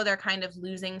doing so, they're kind of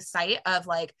losing sight of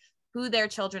like who their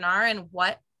children are and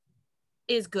what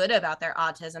is good about their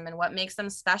autism and what makes them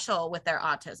special with their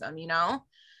autism, you know?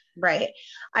 Right.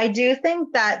 I do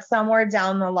think that somewhere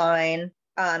down the line,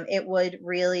 it would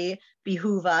really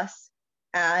behoove us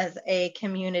as a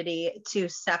community to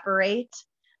separate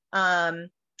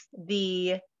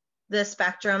the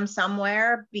spectrum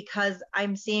somewhere, because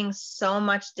I'm seeing so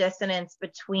much dissonance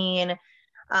between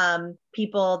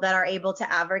people that are able to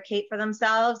advocate for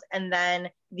themselves and then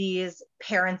these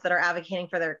parents that are advocating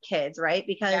for their kids, right?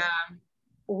 Because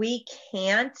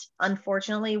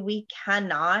unfortunately, we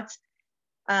cannot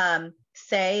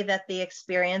say that the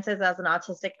experiences as an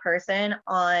autistic person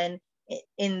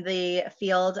in the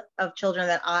field of children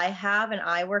that I have and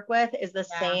I work with is the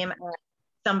same as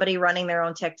somebody running their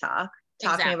own TikTok,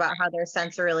 talking about how their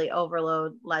sensory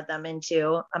overload led them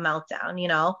into a meltdown, you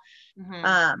know?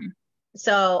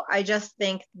 So I just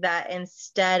think that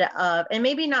instead of, and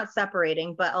maybe not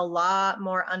separating, but a lot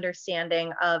more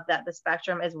understanding of that the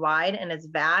spectrum is wide and is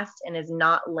vast and is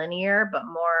not linear, but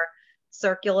more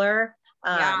circular,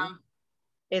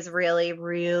 is really,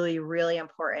 really, really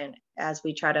important as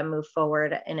we try to move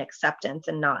forward in acceptance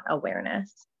and not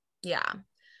awareness. Yeah.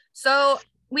 So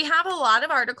we have a lot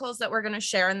of articles that we're going to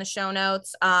share in the show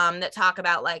notes that talk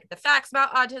about like the facts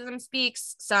about Autism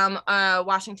Speaks, some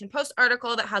Washington Post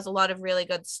article that has a lot of really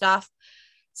good stuff.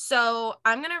 So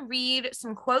I'm going to read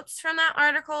some quotes from that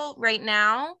article right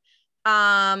now.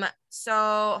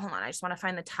 So hold on, I just want to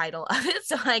find the title of it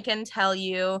so I can tell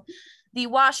you. The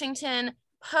Washington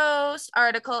Post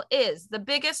article is "The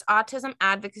biggest autism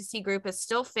advocacy group is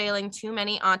still failing too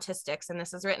many autistics," and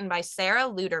this is written by Sarah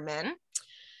Luderman.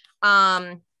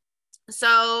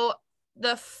 So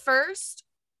the first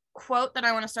quote that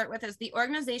I want to start with is, "The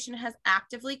organization has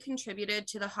actively contributed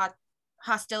to the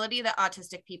hostility that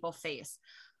autistic people face.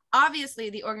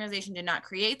 Obviously, the organization did not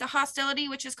create the hostility,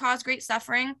 which has caused great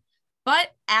suffering.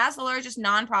 But as the largest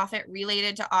nonprofit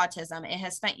related to autism, it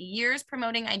has spent years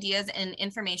promoting ideas and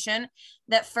information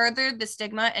that furthered the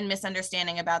stigma and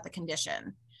misunderstanding about the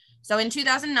condition." So in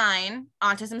 2009,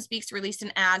 Autism Speaks released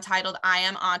an ad titled "I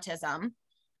Am Autism"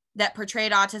 that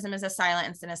portrayed autism as a silent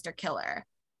and sinister killer.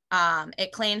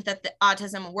 It claimed that the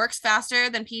autism works faster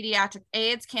than pediatric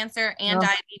AIDS, cancer, and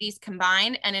diabetes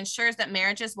combined, and ensures that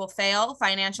marriages will fail,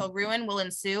 financial ruin will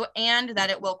ensue, and that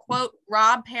it will, quote,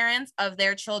 "rob parents of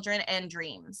their children and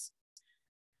dreams."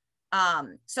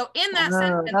 So in that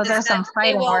sentence, those are some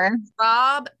fighting words.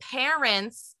 Rob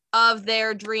parents of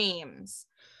their dreams.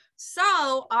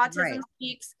 So Autism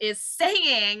Speaks is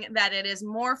saying that it is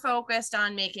more focused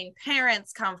on making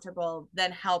parents comfortable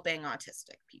than helping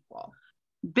autistic people.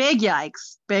 Big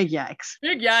yikes. Big yikes.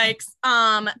 Big yikes.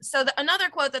 So another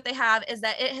quote that they have is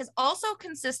that it has also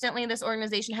consistently, this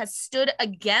organization has stood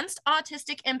against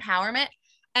autistic empowerment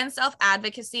and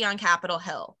self-advocacy on Capitol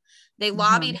Hill. They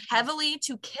lobbied heavily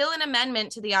to kill an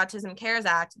amendment to the Autism Cares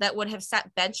Act that would have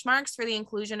set benchmarks for the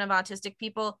inclusion of autistic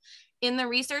people in the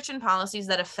research and policies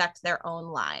that affect their own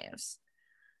lives.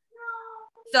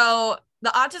 So the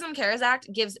Autism Cares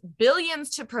Act gives billions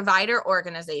to provider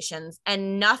organizations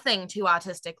and nothing to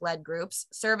autistic-led groups,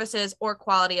 services, or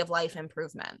quality of life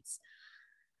improvements.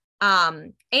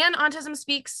 And Autism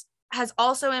Speaks has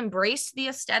also embraced the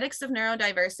aesthetics of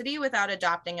neurodiversity without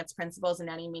adopting its principles in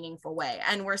any meaningful way.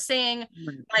 And we're saying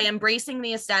by embracing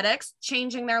the aesthetics,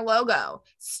 changing their logo,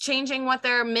 changing what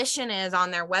their mission is on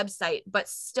their website, but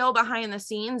still behind the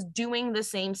scenes doing the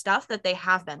same stuff that they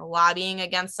have been, lobbying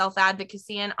against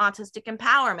self-advocacy and autistic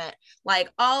empowerment, like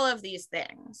all of these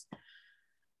things.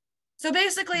 So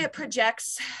basically it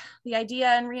projects the idea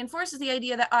and reinforces the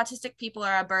idea that autistic people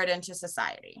are a burden to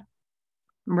society.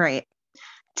 Right.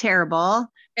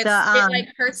 Terrible. It like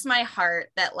hurts my heart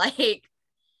that like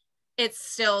it's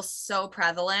still so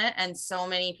prevalent and so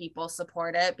many people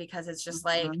support it, because it's just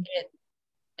like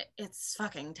it's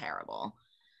fucking terrible.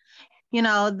 You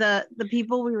know, the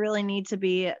people we really need to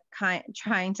be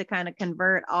trying to kind of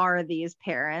convert are these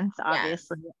parents,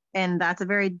 obviously, and that's a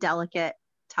very delicate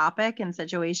topic and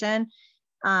situation.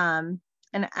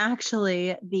 And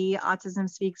actually, the Autism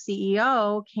Speak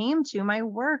CEO came to my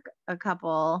work a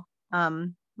couple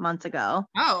months ago.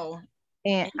 Oh,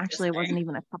 and actually, it wasn't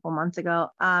even a couple months ago.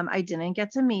 I didn't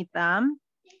get to meet them.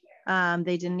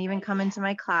 They didn't even come into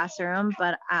my classroom,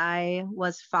 but I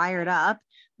was fired up,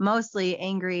 mostly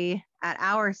angry at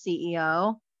our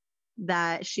CEO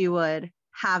that she would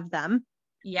have them.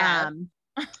 yeah.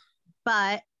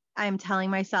 But I'm telling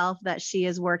myself that she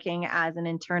is working as an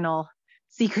internal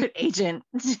secret agent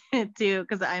too,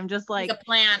 because I'm just like a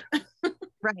plant.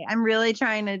 right. I'm really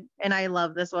trying to, and I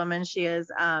love this woman. She is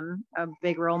a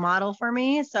big role model for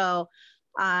me. So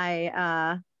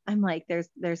I'm like,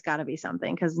 there's got to be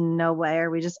something, because no way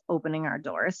are we just opening our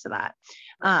doors to that.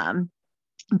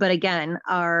 But again,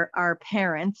 our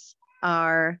parents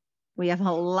we have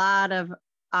a lot of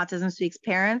Autism Speaks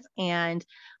parents, and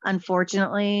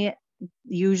unfortunately,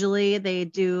 usually they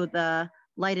do the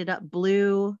lighted up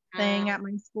blue thing at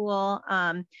my school.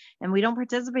 And we don't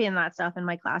participate in that stuff in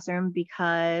my classroom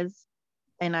because,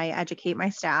 and I educate my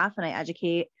staff and I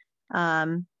educate,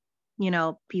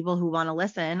 people who want to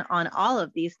listen on all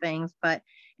of these things, but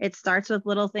it starts with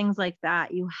little things like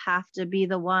that. You have to be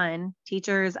the one,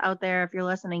 teachers out there, if you're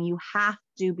listening, you have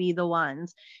to be the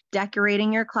ones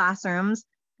decorating your classrooms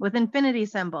with infinity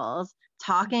symbols,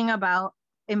 talking about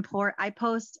I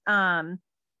post, who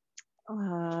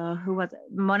was it?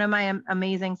 One of my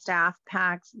amazing staff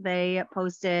packs, they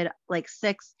posted like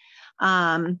 6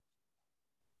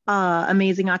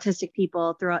 amazing autistic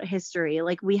people throughout history.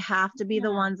 Like, we have to be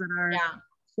the ones that are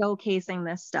showcasing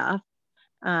this stuff.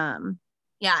 And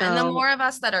the more of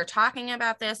us that are talking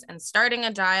about this and starting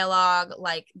a dialogue,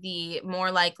 like, the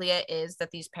more likely it is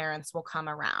that these parents will come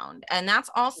around. And that's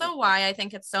also why I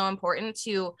think it's so important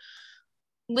to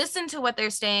listen to what they're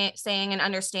saying and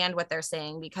understand what they're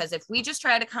saying, because if we just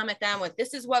try to come at them with,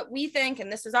 this is what we think and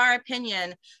this is our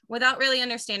opinion, without really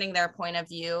understanding their point of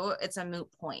view, it's a moot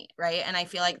point, right? And I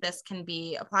feel like this can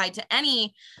be applied to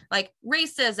any, like,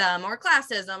 racism or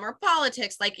classism or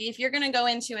politics. Like, if you're going to go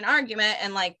into an argument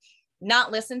and like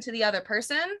not listen to the other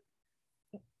person,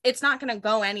 it's not going to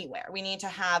go anywhere. We need to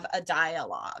have a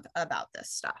dialogue about this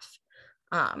stuff.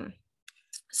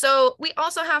 So we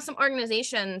also have some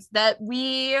organizations that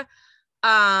we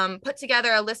put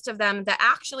together a list of them that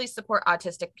actually support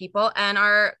autistic people and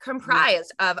are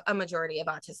comprised of a majority of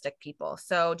autistic people.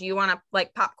 So do you want to,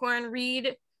 like, popcorn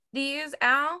read these,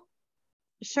 Al?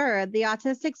 Sure. The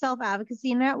Autistic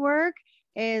Self-Advocacy Network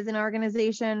is an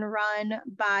organization run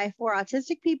by 4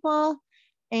 autistic people,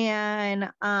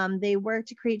 and they work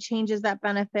to create changes that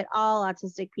benefit all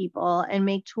autistic people and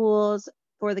make tools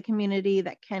for the community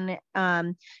that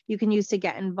you can use to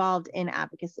get involved in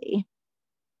advocacy.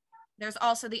 There's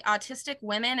also the Autistic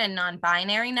Women and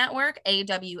Non-Binary Network,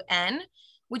 AWN,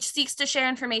 which seeks to share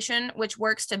information which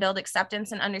works to build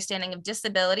acceptance and understanding of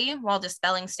disability while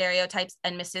dispelling stereotypes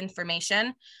and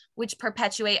misinformation, which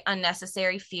perpetuate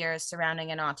unnecessary fears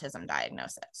surrounding an autism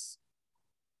diagnosis.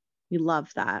 We love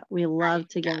that. We love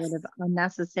to get rid of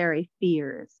unnecessary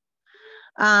fears.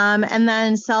 And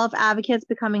then Self-Advocates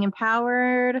Becoming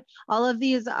Empowered. All of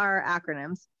these are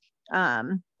acronyms.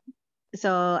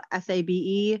 So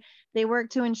SABE, they work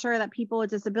to ensure that people with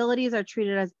disabilities are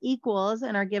treated as equals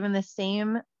and are given the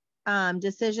same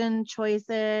decision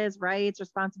choices, rights,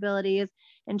 responsibilities,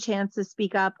 and chance to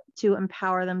speak up to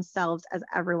empower themselves as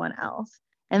everyone else.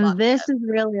 And this is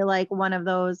really like one of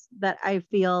those that I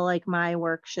feel like my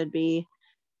work should be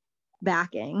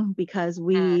backing, because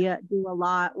we do a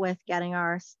lot with getting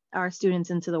our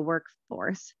students into the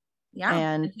workforce.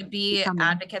 And to be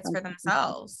advocates for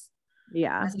themselves.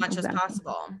 As much as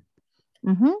possible.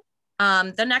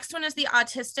 The next one is the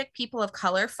Autistic People of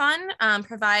Color Fund.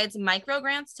 Provides micro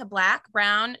grants to Black,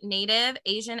 Brown, Native,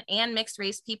 Asian, and mixed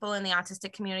race people in the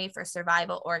autistic community for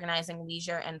survival, organizing,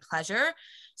 leisure, and pleasure.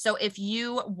 So if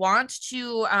you want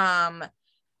to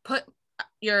put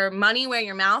your money where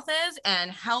your mouth is and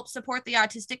help support the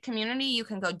autistic community, you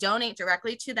can go donate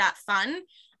directly to that fund.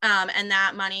 And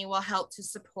that money will help to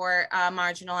support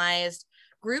marginalized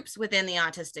groups within the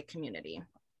autistic community.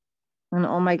 And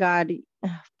oh my God,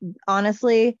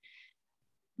 honestly,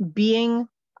 being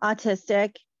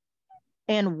autistic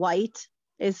and white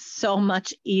is so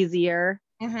much easier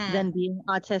than being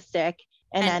autistic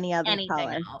and any other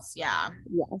color else. Yeah.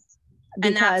 Yes.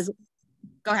 Because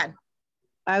go ahead.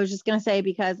 I was just gonna say,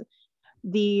 because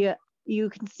you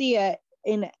can see it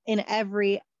in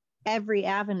every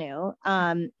avenue.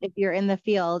 If you're in the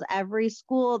field, every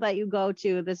school that you go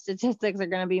to, the statistics are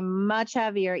going to be much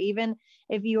heavier, even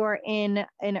if you are in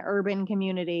an urban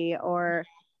community, or,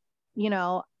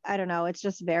 I don't know, it's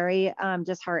just very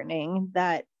disheartening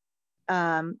that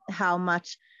how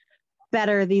much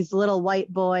better these little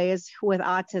white boys with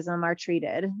autism are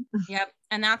treated. Yep.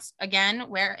 And that's, again,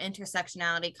 where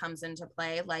intersectionality comes into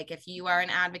play. Like if you are an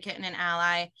advocate and an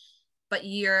ally, but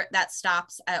that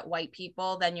stops at white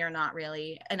people, then you're not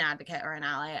really an advocate or an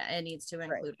ally. It needs to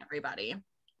include everybody.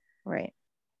 Right.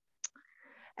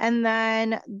 And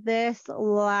then this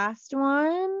last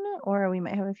one, or we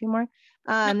might have a few more.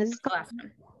 This is called,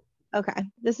 okay.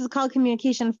 This is called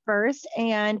Communication First,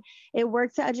 and it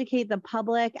works to educate the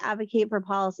public, advocate for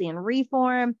policy and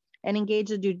reform, and engage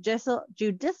the judicial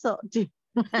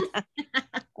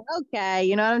okay,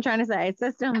 you know what I'm trying to say,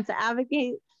 system to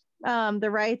advocate the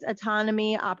rights,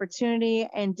 autonomy, opportunity,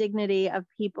 and dignity of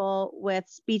people with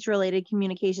speech-related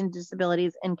communication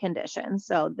disabilities and conditions.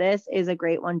 So this is a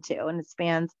great one too, and it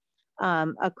spans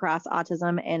across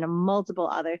autism and multiple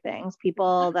other things.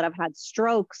 People that have had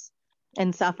strokes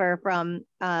and suffer from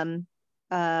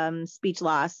speech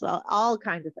loss, so all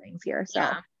kinds of things here. So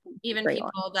yeah. Even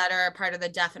people that are part of the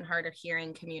deaf and hard of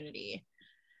hearing community.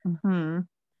 Mm-hmm.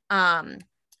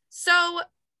 So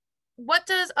what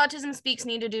does Autism Speaks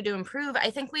need to do to improve? I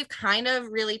think we've kind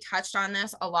of really touched on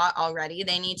this a lot already.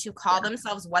 They need to call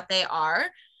themselves what they are,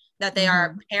 that they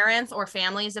are parents or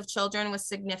families of children with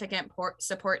significant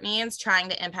support needs, trying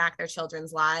to impact their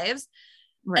children's lives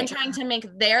and trying to make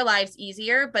their lives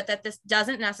easier, but that this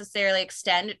doesn't necessarily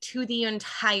extend to the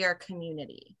entire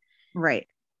community. Right.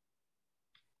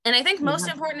 And I think most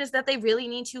important is that they really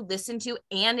need to listen to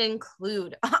and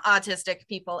include autistic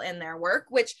people in their work,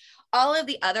 which all of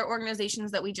the other organizations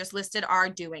that we just listed are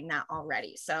doing that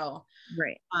already. So,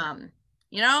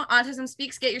 you know, Autism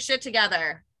Speaks, get your shit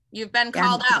together. You've been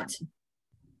called out.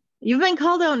 You've been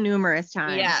called out numerous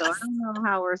times. Yes. So I don't know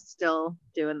how we're still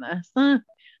doing this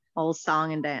whole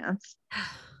song and dance.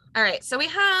 All right. So we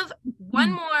have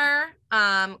one more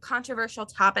controversial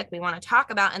topic we want to talk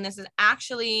about. And this is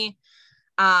actually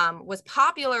was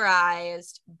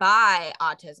popularized by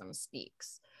Autism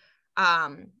Speaks.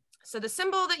 So the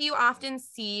symbol that you often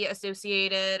see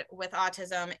associated with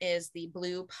autism is the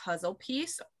blue puzzle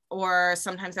piece, or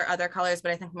sometimes there are other colors,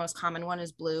 but I think the most common one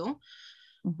is blue.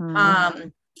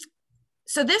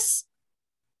 So this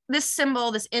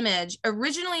symbol, this image,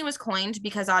 originally was coined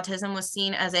because autism was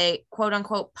seen as a quote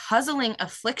unquote puzzling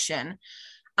affliction,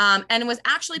 and was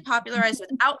actually popularized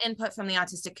without input from the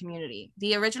autistic community.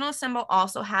 The original symbol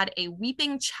also had a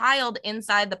weeping child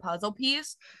inside the puzzle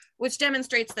piece, which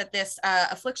demonstrates that this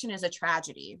affliction is a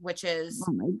tragedy, which is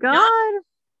oh my God,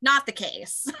 not the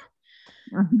case.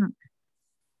 So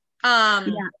why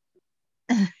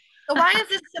is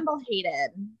this symbol hated?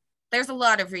 There's a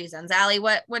lot of reasons. Allie,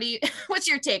 what's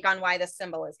your take on why this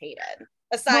symbol is hated,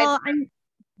 aside from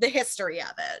the history of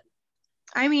it?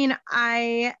 I mean,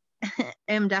 I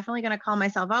am definitely going to call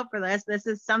myself out for this. This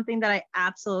is something that I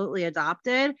absolutely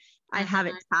adopted. I have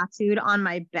it tattooed on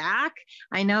my back.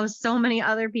 I know so many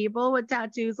other people with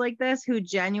tattoos like this who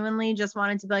genuinely just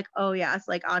wanted to be like, oh yes,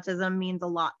 like autism means a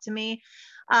lot to me.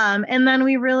 And then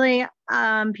we really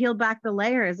peeled back the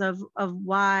layers of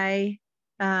why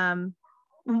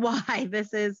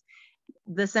this is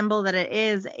the symbol that it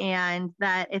is, and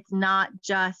that it's not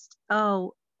just,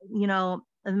 oh, you know,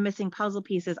 missing puzzle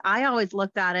pieces. I always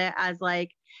looked at it as like,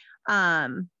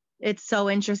 it's so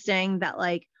interesting that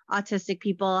like autistic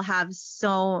people have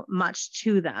so much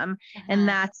to them. And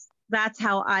that's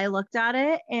how I looked at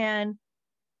it. And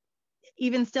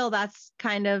even still, that's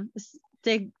kind of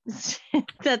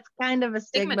that's kind of a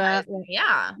stigma.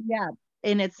 Yeah.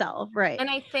 In itself. Right. And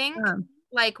I think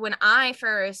like when I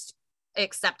first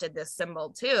accepted this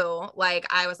symbol too, like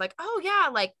I was like, oh yeah,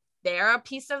 like they're a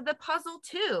piece of the puzzle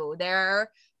too. They're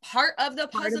part of the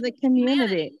puzzle, part of the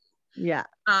community. Yeah.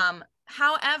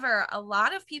 However, a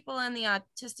lot of people in the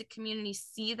autistic community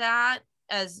see that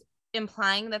as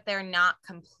implying that they're not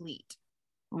complete.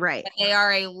 Right. That they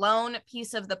are a lone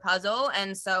piece of the puzzle.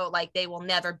 And so like they will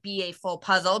never be a full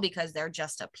puzzle because they're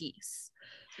just a piece,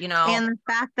 you know? And the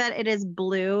fact that it is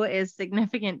blue is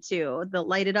significant too. The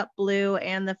lighted up blue,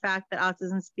 and the fact that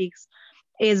Autism Speaks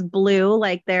is blue,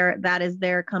 like that is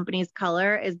their company's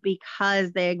color, is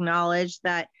because they acknowledge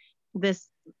that this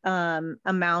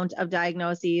amount of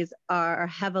diagnoses are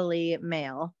heavily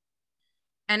male.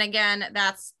 And again,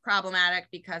 that's problematic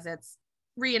because it's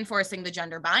reinforcing the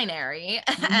gender binary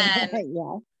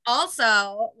and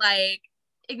also like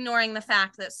ignoring the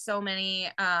fact that so many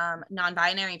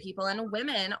non-binary people and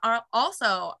women are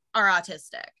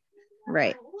autistic.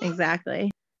 Right,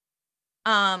 exactly.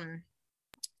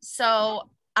 So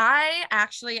I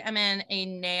actually am in a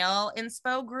nail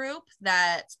inspo group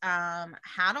that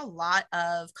had a lot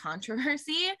of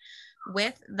controversy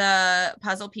with the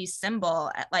puzzle piece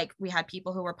symbol. Like we had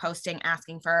people who were posting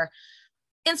asking for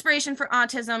inspiration for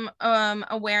autism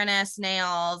awareness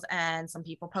nails, and some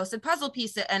people posted puzzle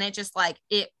pieces, and it just like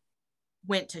it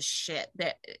went to shit.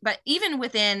 But even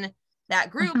within that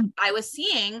group, I was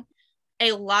seeing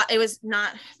a lot. It was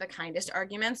not the kindest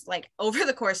arguments. Like over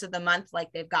the course of the month,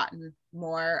 like they've gotten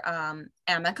more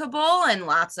amicable and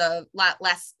lot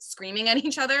less screaming at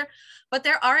each other. But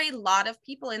there are a lot of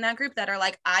people in that group that are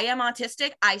like, I am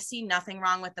autistic, I see nothing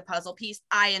wrong with the puzzle piece,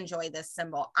 I enjoy this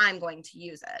symbol, I'm going to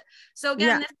use it. So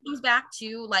again, this comes back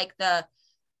to like the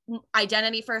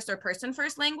identity first or person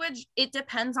first language. It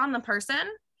depends on the person.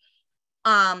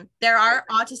 There are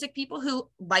autistic people who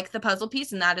like the puzzle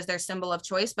piece and that is their symbol of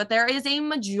choice, but there is a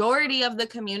majority of the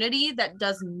community that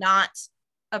does not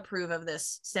approve of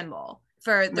this symbol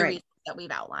for the reasons that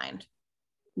we've outlined.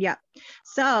 Yeah.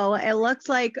 So it looks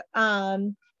like I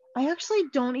actually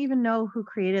don't even know who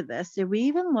created this. Did we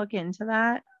even look into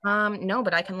that? No,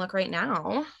 but I can look right now.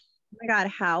 Oh my God,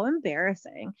 how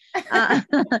embarrassing.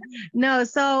 No,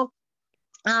 so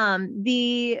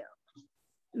the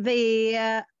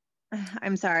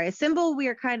I'm sorry, symbol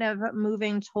we're kind of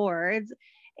moving towards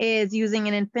is using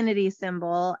an infinity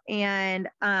symbol. And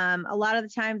a lot of the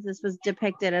times this was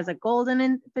depicted as a golden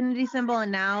infinity symbol,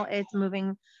 and now it's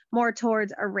moving more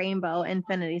towards a rainbow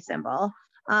infinity symbol.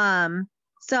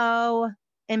 So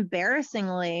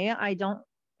embarrassingly, I don't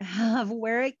have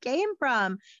where it came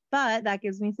from, but that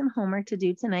gives me some homework to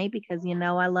do tonight because you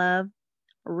know I love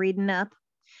reading up.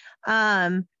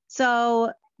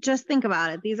 So just think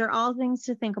about it. These are all things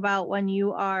to think about when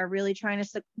you are really trying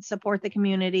to support the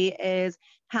community is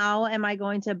how am I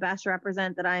going to best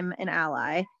represent that I'm an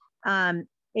ally?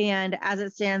 And as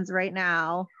it stands right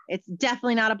now, it's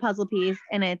definitely not a puzzle piece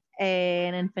and it's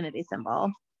an infinity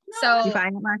symbol. So you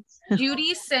find it, Max?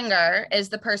 Judy Singer is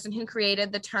the person who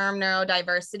created the term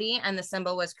neurodiversity, and the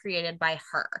symbol was created by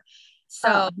her.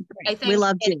 So I think we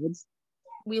love Jude's.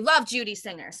 We love Judy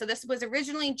Singer. So this was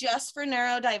originally just for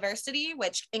neurodiversity,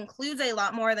 which includes a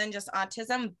lot more than just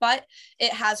autism, but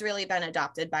it has really been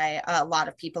adopted by a lot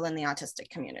of people in the autistic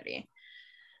community.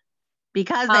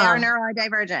 Because they are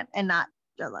neurodivergent and not,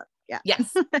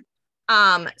 Yes.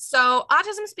 So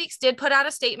Autism Speaks did put out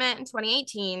a statement in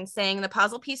 2018 saying the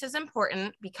puzzle piece is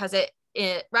important because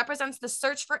it represents the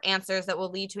search for answers that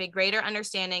will lead to a greater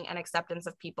understanding and acceptance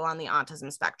of people on the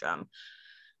autism spectrum,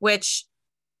 which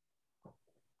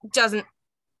doesn't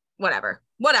whatever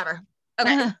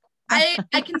okay.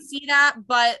 I can see that,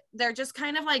 but they're just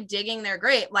kind of like digging their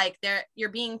grave. Like you're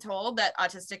being told that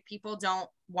autistic people don't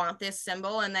want this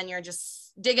symbol, and then you're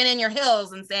just digging in your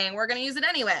heels and saying we're going to use it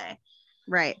anyway.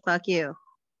 Right, fuck you.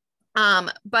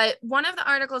 But one of the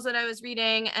articles that I was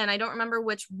reading, and I don't remember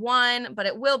which one, but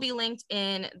it will be linked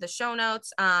in the show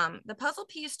notes. The puzzle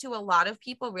piece to a lot of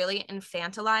people really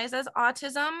infantilizes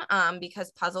autism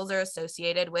because puzzles are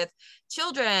associated with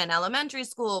children, elementary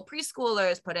school,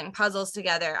 preschoolers putting puzzles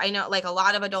together. I know like a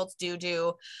lot of adults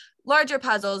do larger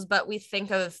puzzles, but we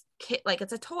think of like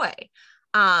it's a toy.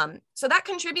 So that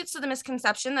contributes to the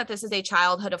misconception that this is a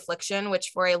childhood affliction, which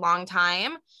for a long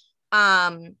time,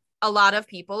 a lot of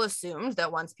people assumed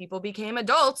that once people became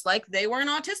adults, like they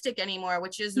weren't autistic anymore,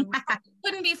 which is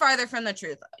couldn't be farther from the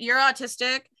truth. You're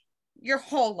autistic your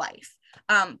whole life.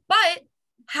 But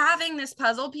having this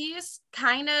puzzle piece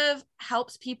kind of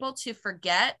helps people to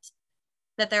forget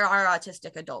that there are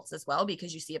autistic adults as well,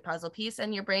 because you see a puzzle piece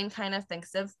and your brain kind of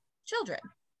thinks of children.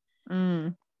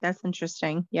 That's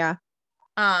interesting. Yeah.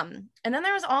 And then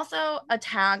there was also a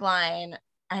tagline.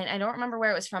 I don't remember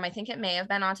where it was from. I think it may have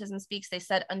been Autism Speaks. They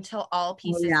said, until all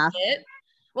pieces fit.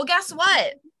 Well, guess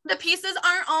what? The pieces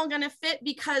aren't all going to fit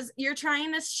because you're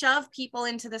trying to shove people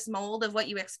into this mold of what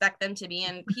you expect them to be.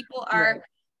 And people are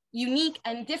unique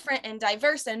and different and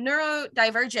diverse and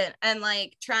neurodivergent, and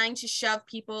like trying to shove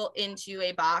people into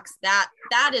a box that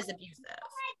is abusive.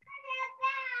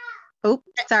 Oh,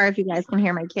 sorry if you guys can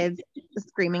hear my kids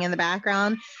screaming in the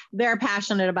background. They're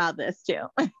passionate about this too.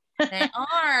 They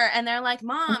are, and they're like,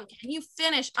 Mom, can you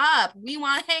finish up? We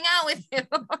want to hang out with you.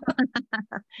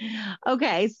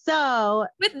 Okay, so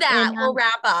with that, we'll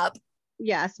wrap up.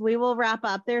 Yes, we will wrap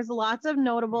up. There's lots of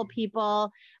notable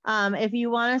people. If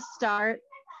you want to start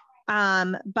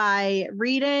by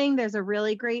reading, there's a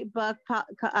really great book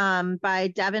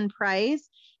by Devin Price.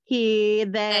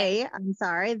 They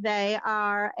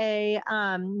are a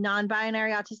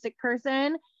non-binary autistic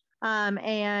person.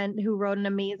 And who wrote an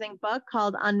amazing book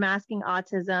called Unmasking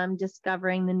Autism,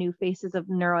 Discovering the New Faces of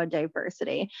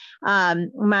Neurodiversity.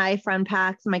 My friend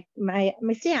Pax, my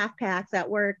staff Pax at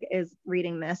work is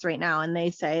reading this right now, and they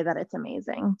say that it's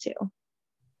amazing too.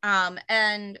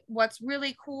 And what's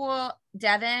really cool,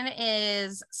 Devin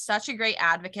is such a great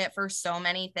advocate for so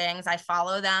many things. I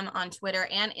follow them on Twitter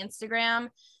and Instagram.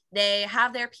 They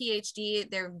have their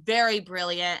PhD. They're very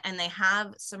brilliant, and they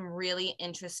have some really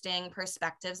interesting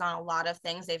perspectives on a lot of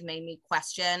things. They've made me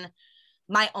question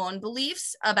my own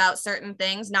beliefs about certain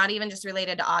things, not even just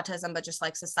related to autism, but just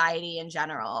like society in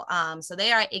general. So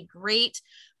they are a great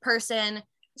person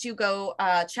to go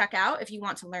check out if you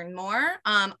want to learn more.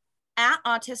 At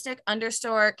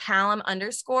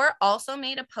autistic_Callum_ also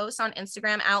made a post on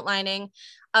Instagram outlining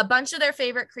a bunch of their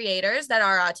favorite creators that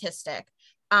are autistic.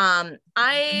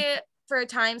 For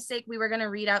time's sake, we were going to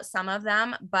read out some of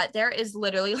them, but there is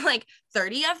literally like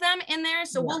 30 of them in there.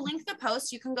 So we'll link the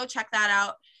post. You can go check that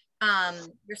out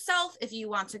yourself if you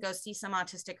want to go see some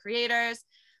autistic creators.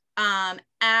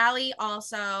 Allie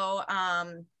also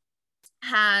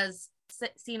has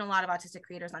seen a lot of autistic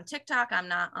creators on TikTok. I'm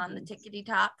not on the tickety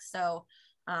talk, so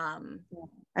there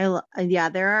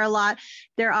are a lot.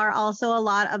 There are also a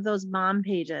lot of those mom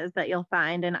pages that you'll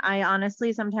find, and I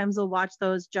honestly sometimes will watch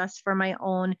those just for my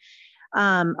own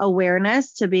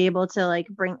awareness, to be able to like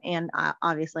bring, and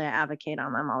obviously I advocate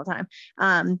on them all the time.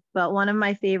 But one of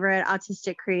my favorite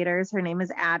autistic creators, her name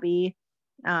is Abby.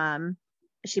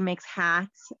 She makes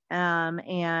hats,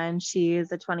 and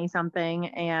she's a 20-something,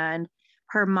 and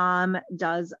her mom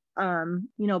does,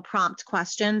 prompt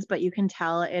questions, but you can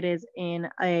tell it is in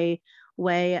a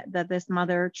way that this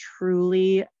mother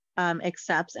truly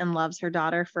accepts and loves her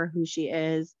daughter for who she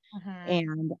is,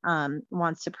 and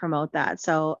wants to promote that.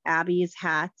 So Abby's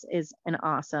Hats is an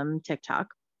awesome TikTok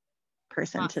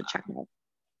person to check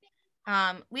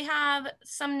out. We have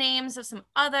some names of some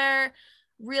other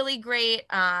really great,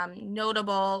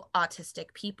 notable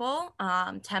autistic people.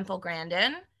 Temple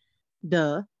Grandin.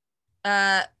 Duh.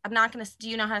 I'm not gonna. Do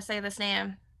you know how to say this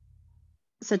name?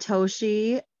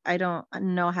 Satoshi. I don't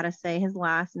know how to say his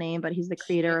last name, but he's the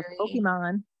creator of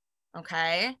Pokemon.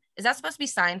 Okay. Is that supposed to be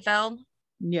Seinfeld?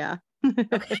 Yeah.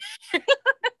 Okay.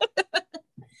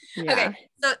 Yeah. Okay.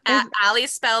 So Allie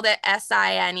spelled it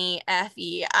SINEFEILD.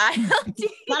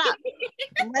 Shut up.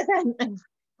 Listen,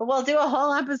 we'll do a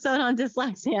whole episode on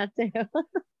dyslexia too.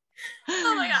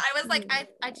 Oh my god, I was like, I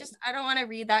don't want to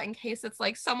read that in case it's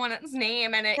like someone's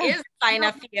name and it is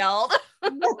Seinfeld.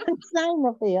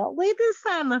 Seinfeld. Leave this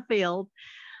Seinfeld.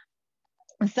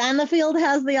 Seinfeld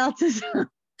has the autism.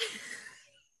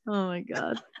 Oh my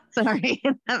god. Sorry.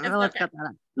 Let's cut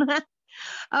that up.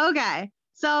 Okay.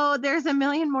 So there's a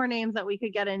million more names that we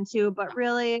could get into, but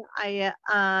really I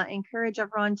encourage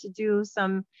everyone to do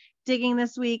some digging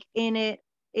this week. In it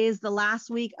is the last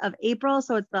week of April.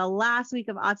 So it's the last week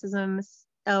of Autism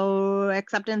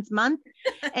Acceptance Month.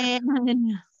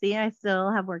 And see, I still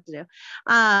have work to do.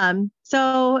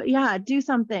 So yeah, do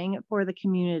something for the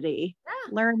community. Yeah.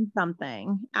 Learn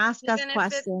something. Ask us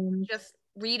questions. Just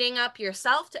reading up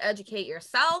yourself to educate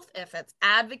yourself. If it's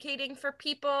advocating for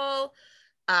people,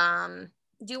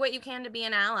 do what you can to be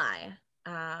an ally.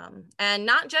 And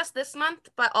not just this month,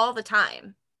 but all the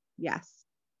time. Yes.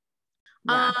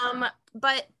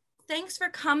 But thanks for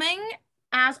coming.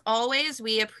 As always,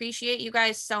 we appreciate you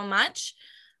guys so much.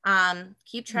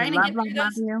 Keep trying to get through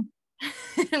those. You.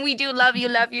 We do love you,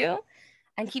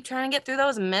 and keep trying to get through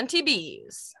those mentee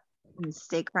bees. And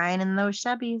stay crying in those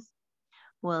chubbies.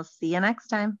 We'll see you next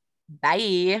time.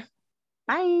 Bye.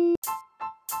 Bye.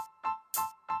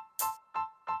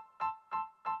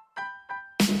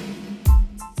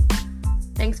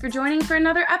 Thanks for joining for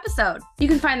another episode. You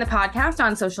can find the podcast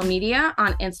on social media,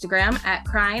 on Instagram at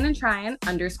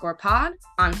cryingandtrying_pod,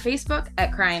 on Facebook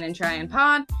at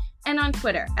cryingandtryingpod, and on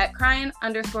Twitter at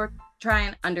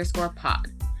crying_trying_pod.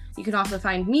 You can also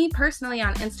find me personally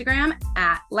on Instagram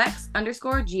at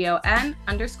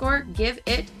Lex_GON_give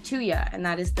it to ya, and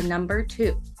that is the number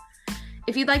 2.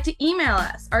 If you'd like to email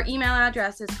us, our email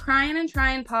address is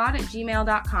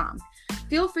cryingandtryingpod@gmail.com.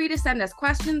 Feel free to send us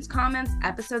questions, comments,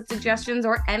 episode suggestions,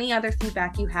 or any other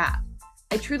feedback you have.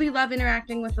 I truly love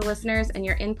interacting with the listeners, and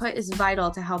your input is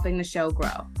vital to helping the show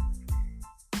grow.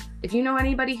 If you know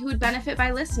anybody who would benefit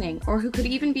by listening, or who could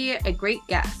even be a great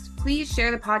guest, please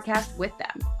share the podcast with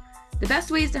them. The best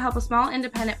ways to help a small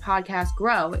independent podcast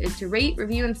grow is to rate,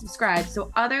 review, and subscribe so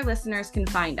other listeners can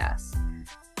find us.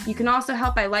 You can also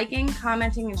help by liking,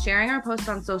 commenting, and sharing our posts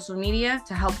on social media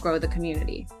to help grow the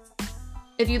community.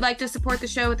 If you'd like to support the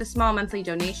show with a small monthly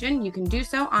donation, you can do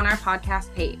so on our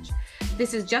podcast page.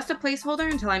 This is just a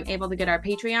placeholder until I'm able to get our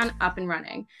Patreon up and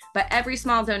running, but every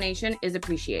small donation is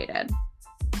appreciated.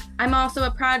 I'm also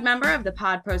a proud member of the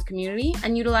Pod Pros community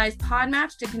and utilize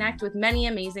Podmatch to connect with many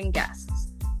amazing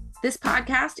guests. This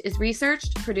podcast is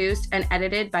researched, produced, and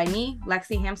edited by me,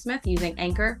 Lexi Hamsmith, using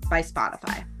Anchor by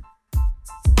Spotify.